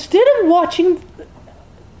like, instead of watching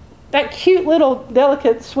that cute little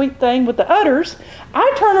delicate sweet thing with the udders,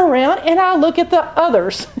 I turn around and I look at the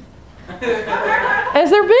others as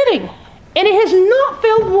they're bidding. And it has not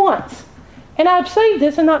failed once. And I've saved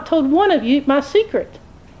this and not told one of you my secret.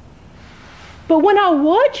 But when I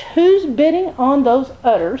watch who's bidding on those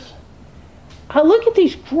udders, I look at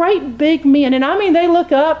these great big men, and I mean, they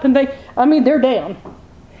look up and they're down.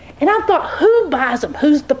 And I thought, who buys them?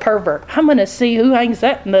 Who's the pervert? I'm going to see who hangs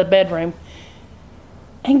that in the bedroom.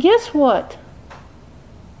 And guess what?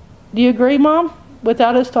 Do you agree, Mom?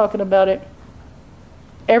 Without us talking about it.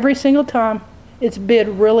 Every single time it's bid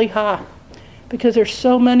really high because there's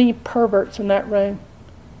so many perverts in that room.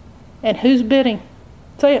 And who's bidding?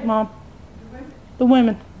 Say it, Mom. The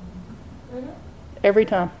women. Every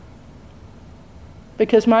time.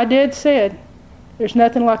 Because my dad said, there's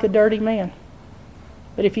nothing like a dirty man.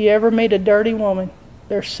 But if you ever meet a dirty woman,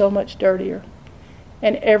 they're so much dirtier.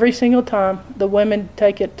 And every single time, the women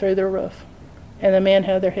take it through their roof. And the men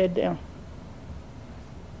have their head down.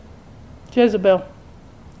 Jezebel.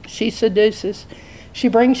 She seduces. She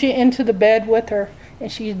brings you into the bed with her.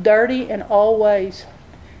 And she's dirty in all ways.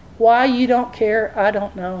 Why you don't care, I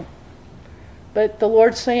don't know. But the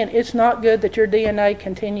Lord's saying it's not good that your DNA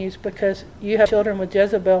continues because you have children with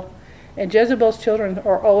Jezebel. And Jezebel's children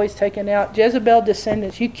are always taken out. Jezebel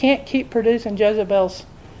descendants. You can't keep producing Jezebels.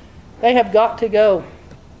 They have got to go.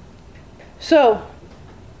 So,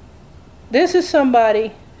 this is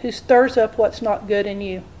somebody who stirs up what's not good in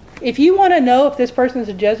you. If you want to know if this person is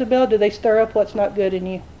a Jezebel, do they stir up what's not good in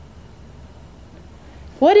you?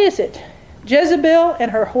 What is it? Jezebel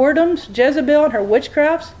and her whoredoms? Jezebel and her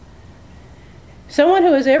witchcrafts? Someone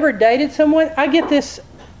who has ever dated someone, I get this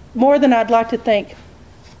more than I'd like to think.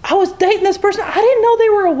 I was dating this person. I didn't know they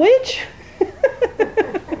were a witch.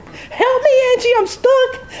 Help me, Angie. I'm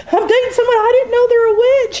stuck. I'm dating someone. I didn't know they're a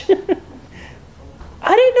witch.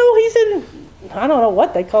 I didn't know he's in, I don't know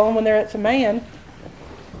what they call him when it's a man.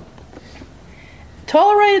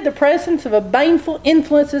 Tolerated the presence of a baneful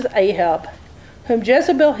influence as Ahab, whom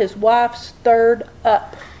Jezebel, his wife, stirred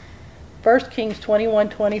up. 1 Kings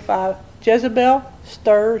 21:25. Jezebel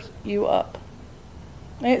stirs you up.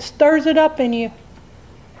 And it stirs it up in you.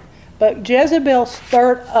 But Jezebel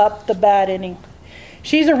stirred up the bad in him.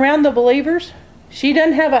 She's around the believers. She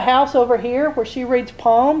doesn't have a house over here where she reads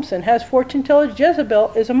palms and has fortune tellers.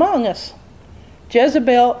 Jezebel is among us.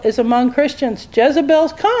 Jezebel is among Christians.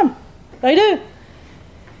 Jezebels come. They do.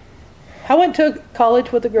 I went to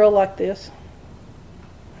college with a girl like this.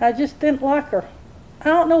 I just didn't like her. I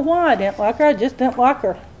don't know why I didn't like her. I just didn't like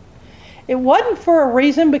her. It wasn't for a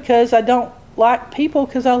reason because I don't like people,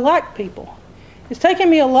 because I like people. It's taken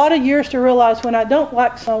me a lot of years to realize when I don't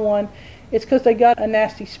like someone, it's because they got a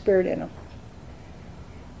nasty spirit in them.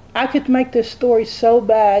 I could make this story so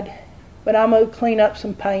bad, but I'm going to clean up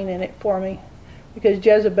some pain in it for me because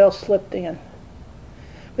Jezebel slipped in.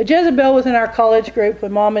 But Jezebel was in our college group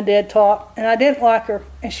when Mom and Dad taught, and I didn't like her.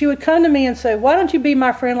 And she would come to me and say, why don't you be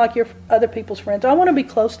my friend like your other people's friends? I want to be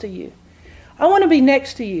close to you. I want to be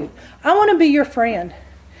next to you. I want to be your friend.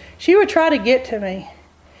 She would try to get to me,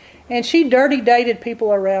 and she dirty dated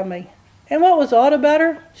people around me. And what was odd about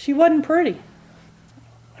her, she wasn't pretty.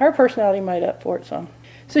 Her personality made up for it some.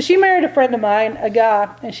 So she married a friend of mine, a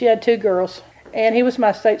guy, and she had 2 girls, and he was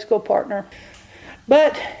my state school partner.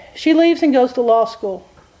 But she leaves and goes to law school.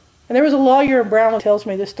 And there was a lawyer in Brownwood who tells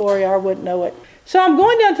me this story, or I wouldn't know it. So I'm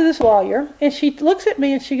going down to this lawyer, and she looks at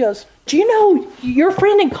me and she goes, do you know your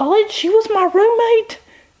friend in college? She was my roommate.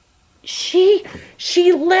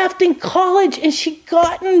 She left in college and she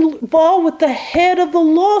got involved with the head of the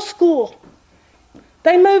law school.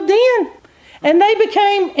 They moved in and they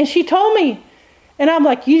became, and she told me, and I'm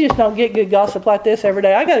like, you just don't get good gossip like this every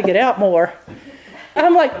day. I got to get out more.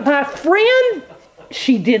 I'm like, my friend,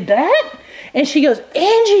 she did that? And she goes,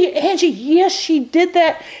 Angie, yes, she did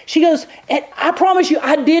that. She goes, and I promise you,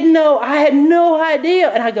 I didn't know. I had no idea.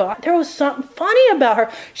 And I go, there was something funny about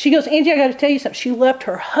her. She goes, Angie, I got to tell you something. She left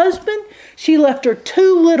her husband. She left her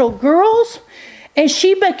 2 little girls. And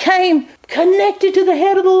she became connected to the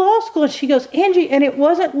head of the law school. And she goes, Angie, and it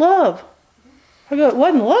wasn't love. I go, it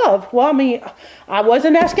wasn't love? Well, I mean, I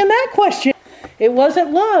wasn't asking that question. It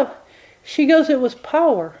wasn't love. She goes, it was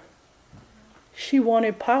power. She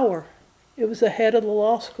wanted power. It was the head of the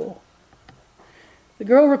law school. The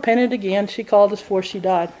girl repented again. She called us before she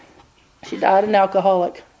died. She died an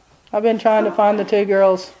alcoholic. I've been trying to find the 2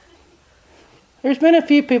 girls. There's been a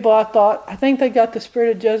few people I think they got the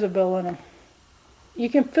spirit of Jezebel in them. You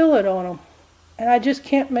can feel it on them. And I just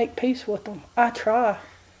can't make peace with them. I try.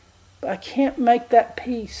 But I can't make that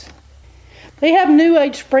peace. They have New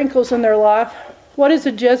Age sprinkles in their life. What is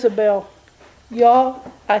a Jezebel?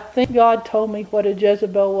 Y'all, I think God told me what a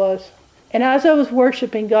Jezebel was. And as I was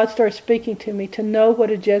worshiping, God started speaking to me to know what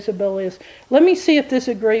a Jezebel is. Let me see if this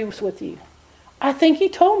agrees with you. I think He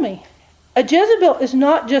told me. A Jezebel is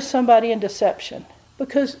not just somebody in deception,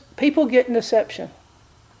 because people get in deception.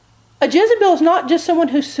 A Jezebel is not just someone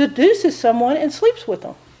who seduces someone and sleeps with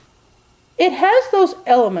them. It has those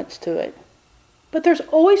elements to it, but there's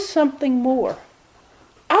always something more.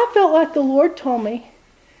 I felt like the Lord told me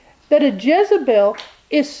that a Jezebel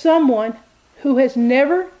is someone who has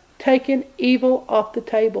never taken evil off the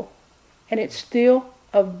table, and it's still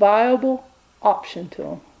a viable option to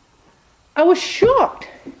them. I was shocked.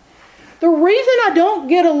 The reason I don't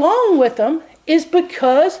get along with them is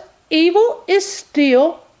because evil is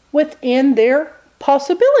still within their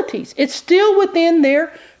possibilities. It's still within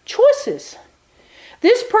their choices.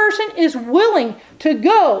 This person is willing to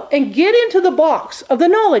go and get into the box of the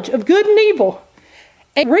knowledge of good and evil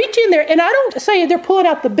and reach in there. And I don't say they're pulling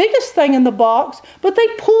out the biggest thing in the box, but they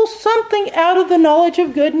pull something out of the knowledge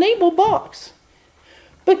of good and evil box.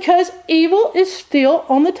 Because evil is still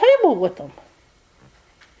on the table with them.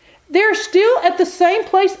 They're still at the same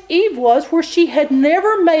place Eve was, where she had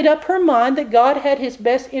never made up her mind that God had His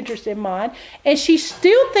best interest in mind. And she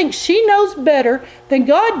still thinks she knows better than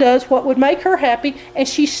God does what would make her happy. And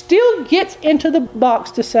she still gets into the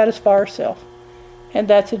box to satisfy herself. And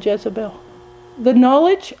that's a Jezebel. The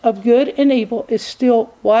knowledge of good and evil is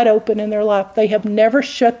still wide open in their life. They have never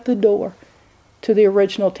shut the door to the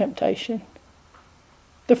original temptation.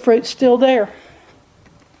 The fruit's still there.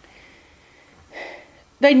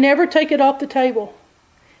 They never take it off the table.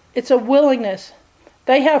 It's a willingness.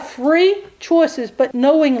 They have free choices, but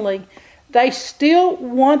knowingly, they still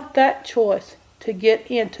want that choice to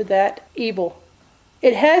get into that evil.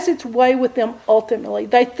 It has its way with them ultimately.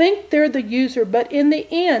 They think they're the user, but in the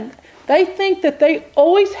end, they think that they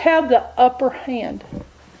always have the upper hand.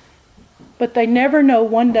 But they never know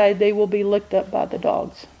one day they will be licked up by the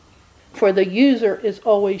dogs. For the user is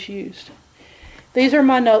always used. These are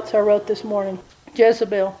my notes I wrote this morning.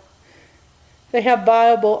 Jezebel. They have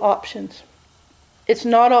viable options. It's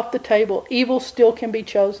not off the table. Evil still can be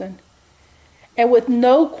chosen. And with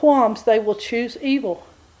no qualms, they will choose evil.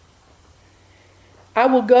 I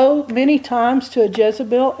will go many times to a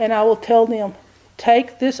Jezebel and I will tell them,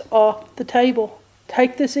 take this off the table.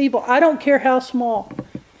 Take this evil. I don't care how small.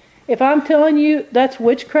 If I'm telling you that's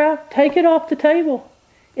witchcraft, take it off the table.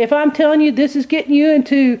 If I'm telling you this is getting you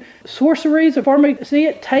into sorceries or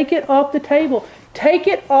pharmacy, take it off the table. Take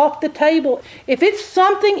it off the table. If it's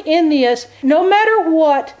something in this, no matter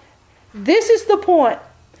what, this is the point,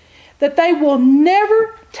 that they will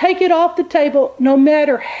never take it off the table, no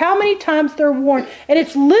matter how many times they're warned. And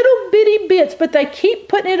it's little bitty bits, but they keep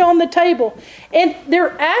putting it on the table. And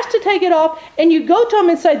they're asked to take it off, and you go to them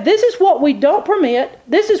and say, this is what we don't permit,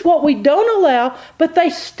 this is what we don't allow, but they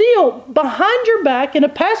still, behind your back, in a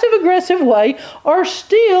passive-aggressive way, are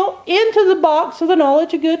still into the box of the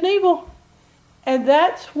knowledge of good and evil. And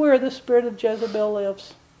that's where the spirit of Jezebel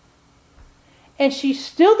lives. And she's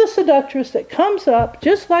still the seductress that comes up,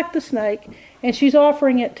 just like the snake, and she's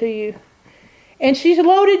offering it to you. And she's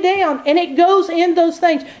loaded down, and it goes in those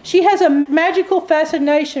things. She has a magical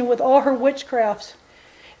fascination with all her witchcrafts.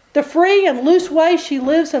 The free and loose way she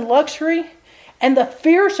lives in luxury, and the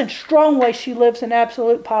fierce and strong way she lives in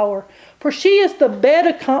absolute power. For she is the bed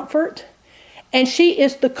of comfort, and she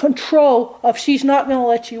is the control of she's not going to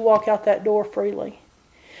let you walk out that door freely.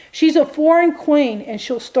 She's a foreign queen, and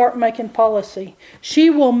she'll start making policy. She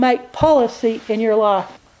will make policy in your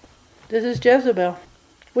life. This is Jezebel.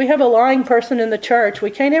 We have a lying person in the church.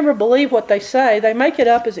 We can't ever believe what they say. They make it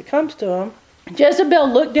up as it comes to them.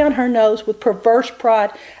 Jezebel looked down her nose with perverse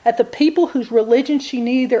pride at the people whose religion she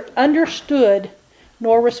neither understood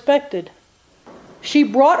nor respected. She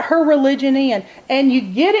brought her religion in. And you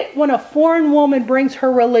get it when a foreign woman brings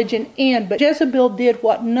her religion in. But Jezebel did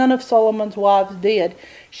what none of Solomon's wives did.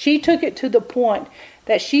 She took it to the point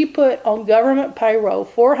that she put on government payroll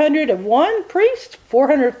 400 of one priest,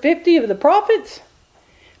 450 of the prophets.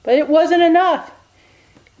 But it wasn't enough.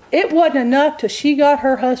 It wasn't enough till she got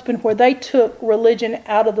her husband where they took religion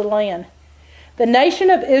out of the land. The nation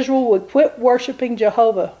of Israel would quit worshiping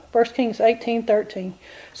Jehovah. 1 Kings 18:13.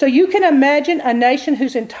 So you can imagine a nation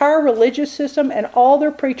whose entire religious system and all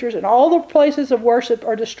their preachers and all their places of worship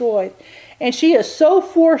are destroyed. And she is so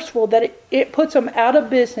forceful that it puts them out of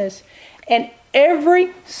business. And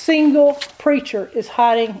every single preacher is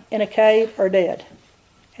hiding in a cave or dead.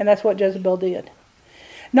 And that's what Jezebel did.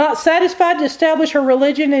 Not satisfied to establish her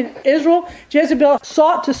religion in Israel, Jezebel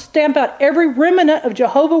sought to stamp out every remnant of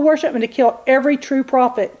Jehovah worship and to kill every true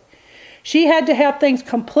prophet. She had to have things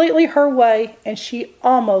completely her way, and she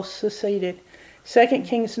almost succeeded. 2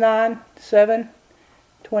 Kings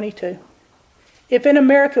 9:7-22. If in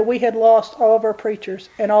America we had lost all of our preachers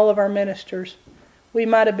and all of our ministers, we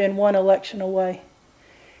might have been one election away.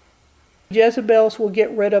 Jezebels will get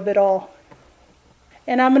rid of it all.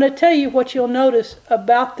 And I'm going to tell you what you'll notice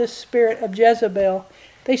about this spirit of Jezebel.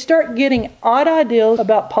 They start getting odd ideas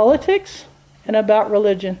about politics and about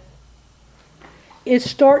religion. It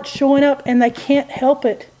starts showing up and they can't help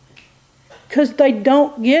it because they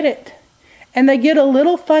don't get it. And they get a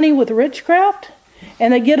little funny with witchcraft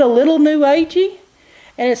and they get a little new agey.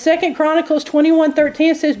 And in 2 Chronicles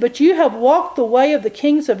 21:13 it says, "But you have walked the way of the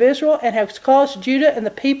kings of Israel and have caused Judah and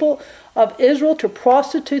the people of Israel to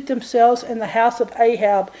prostitute themselves in the house of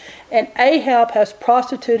Ahab. And Ahab has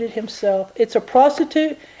prostituted himself." It's a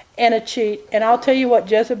prostitute and a cheat. And I'll tell you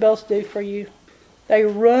what Jezebels do for you. They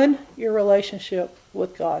ruin your relationship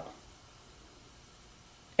with God.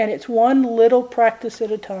 And it's one little practice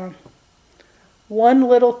at a time. One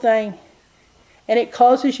little thing. And it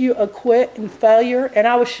causes you a quit and failure. And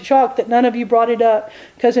I was shocked that none of you brought it up.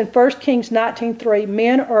 Because in 1 Kings 19:3,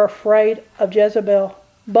 men are afraid of Jezebel.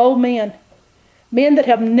 Bold men. Men that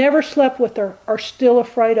have never slept with her are still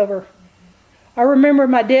afraid of her. I remember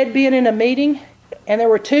my dad being in a meeting. And there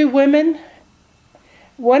were two women.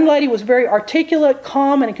 One lady was very articulate,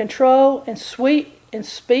 calm, and in control, and sweet in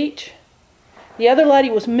speech. The other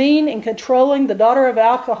lady was mean and controlling, the daughter of an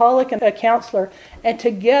alcoholic and a counselor. And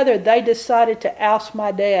together they decided to oust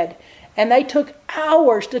my dad. And they took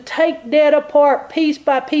hours to take Dad apart piece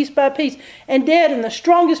by piece by piece. And Dad, and the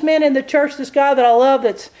strongest man in the church, this guy that I love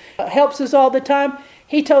that helps us all the time,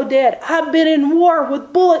 he told Dad, "I've been in war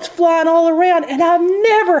with bullets flying all around, and I've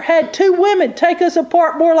never had two women take us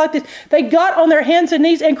apart more like this." They got on their hands and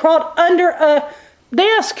knees and crawled under a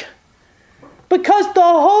desk because the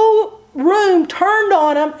whole room turned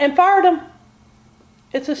on them and fired them.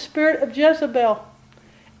 It's a spirit of Jezebel.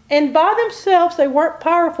 And by themselves, they weren't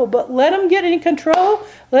powerful, but let them get in control,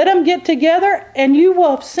 let them get together, and you will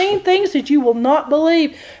have seen things that you will not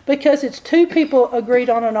believe because it's two people agreed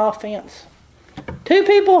on an offense. Two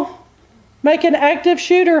people make an active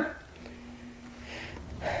shooter.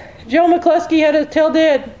 Joe McCluskey had to tell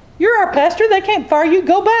Dad, "You're our pastor, they can't fire you,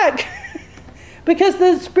 go back." Because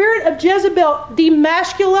the spirit of Jezebel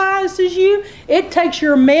demasculizes you. It takes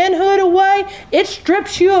your manhood away. It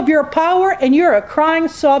strips you of your power, and you're a crying,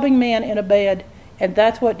 sobbing man in a bed. And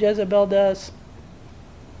that's what Jezebel does.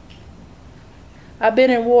 I've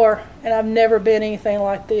been in war, and I've never been anything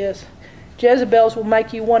like this. Jezebels will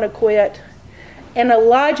make you want to quit. And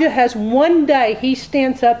Elijah has one day, he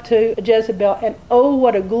stands up to Jezebel, and oh,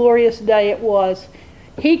 what a glorious day it was.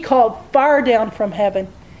 He called fire down from heaven.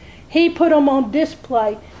 He put them on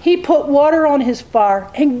display. He put water on his fire,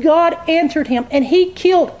 and God answered him, and he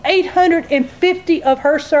killed 850 of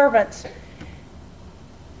her servants.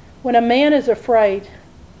 When a man is afraid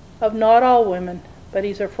of not all women, but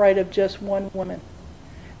he's afraid of just one woman.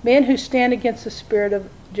 Men who stand against the spirit of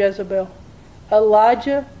Jezebel.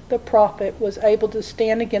 Elijah the prophet was able to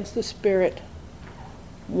stand against the spirit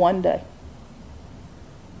one day.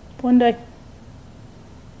 One day.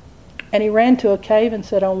 And he ran to a cave and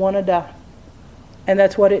said, I want to die. And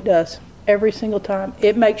that's what it does every single time.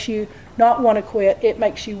 It makes you not want to quit. It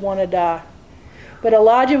makes you want to die. But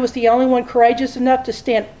Elijah was the only one courageous enough to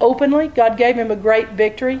stand openly. God gave him a great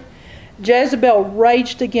victory. Jezebel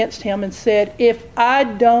raged against him and said, if I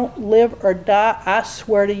don't live or die, I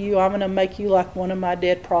swear to you, I'm going to make you like one of my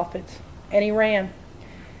dead prophets. And he ran.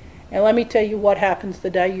 And let me tell you what happens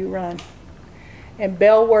the day you run. And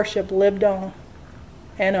Baal worship lived on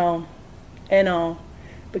and on and on.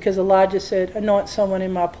 Because Elijah said, anoint someone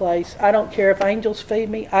in my place. I don't care if angels feed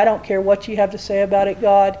me. I don't care what you have to say about it,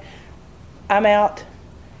 God. I'm out.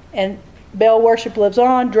 And Baal worship lives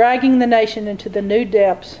on, dragging the nation into the new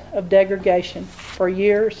depths of degradation for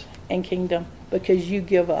years and kingdom because you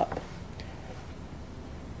give up.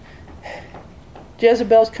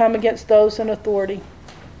 Jezebel's come against those in authority.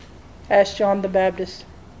 Ask John the Baptist.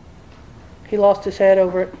 He lost his head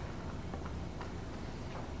over it.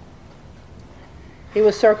 He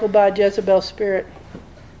was circled by Jezebel's spirit.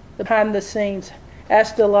 Behind the scenes.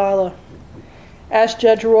 Ask Delilah. Ask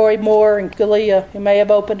Judge Roy Moore in Gallia, who may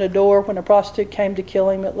have opened a door when a prostitute came to kill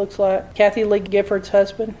him, it looks like. Kathy Lee Gifford's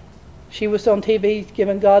husband. She was on TV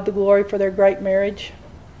giving God the glory for their great marriage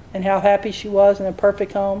and how happy she was in a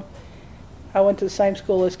perfect home. I went to the same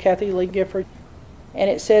school as Kathy Lee Gifford. And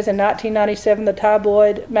it says in 1997, the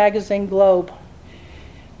tabloid magazine Globe.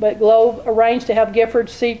 But Globe arranged to have Gifford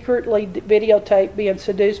secretly videotaped being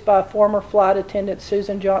seduced by a former flight attendant,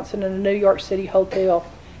 Susan Johnson, in a New York City hotel.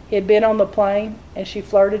 He had been on the plane, and she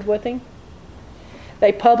flirted with him.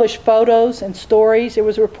 They published photos and stories. It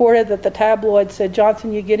was reported that the tabloid said,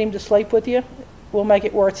 Johnson, you get him to sleep with you, we'll make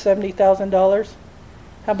it worth $70,000.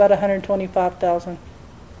 How about $125,000?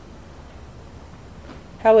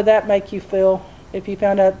 How would that make you feel if you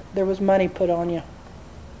found out there was money put on you?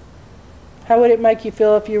 How would it make you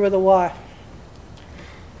feel if you were the wife?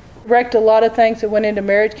 Wrecked a lot of things that went into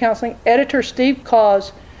marriage counseling. Editor Steve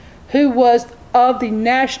Cause, who was of the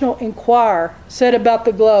National Enquirer, said about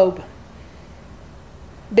the Globe,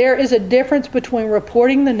 there is a difference between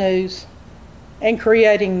reporting the news and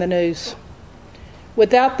creating the news.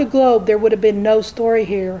 Without the Globe, there would have been no story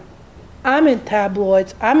here. I'm in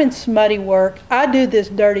tabloids. I'm in smutty work. I do this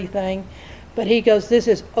dirty thing. But he goes, this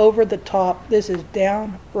is over the top. This is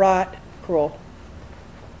downright cruel.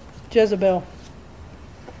 Jezebel.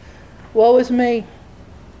 Woe is me,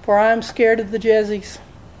 for I am scared of the Jezzies.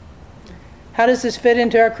 How does this fit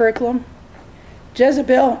into our curriculum?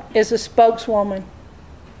 Jezebel is a spokeswoman.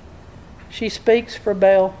 She speaks for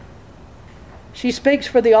Baal. She speaks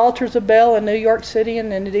for the altars of Baal in New York City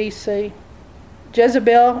and in D.C.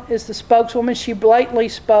 Jezebel is the spokeswoman. She blatantly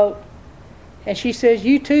spoke. And she says,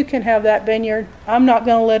 you too can have that vineyard. I'm not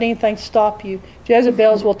going to let anything stop you.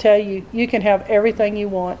 Jezebels will tell you, you can have everything you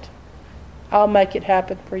want. I'll make it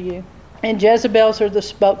happen for you. And Jezebels are the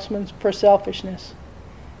spokesmen for selfishness.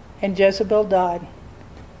 And Jezebel died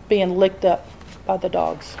being licked up by the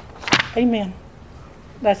dogs. Amen.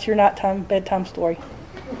 That's your nighttime bedtime story.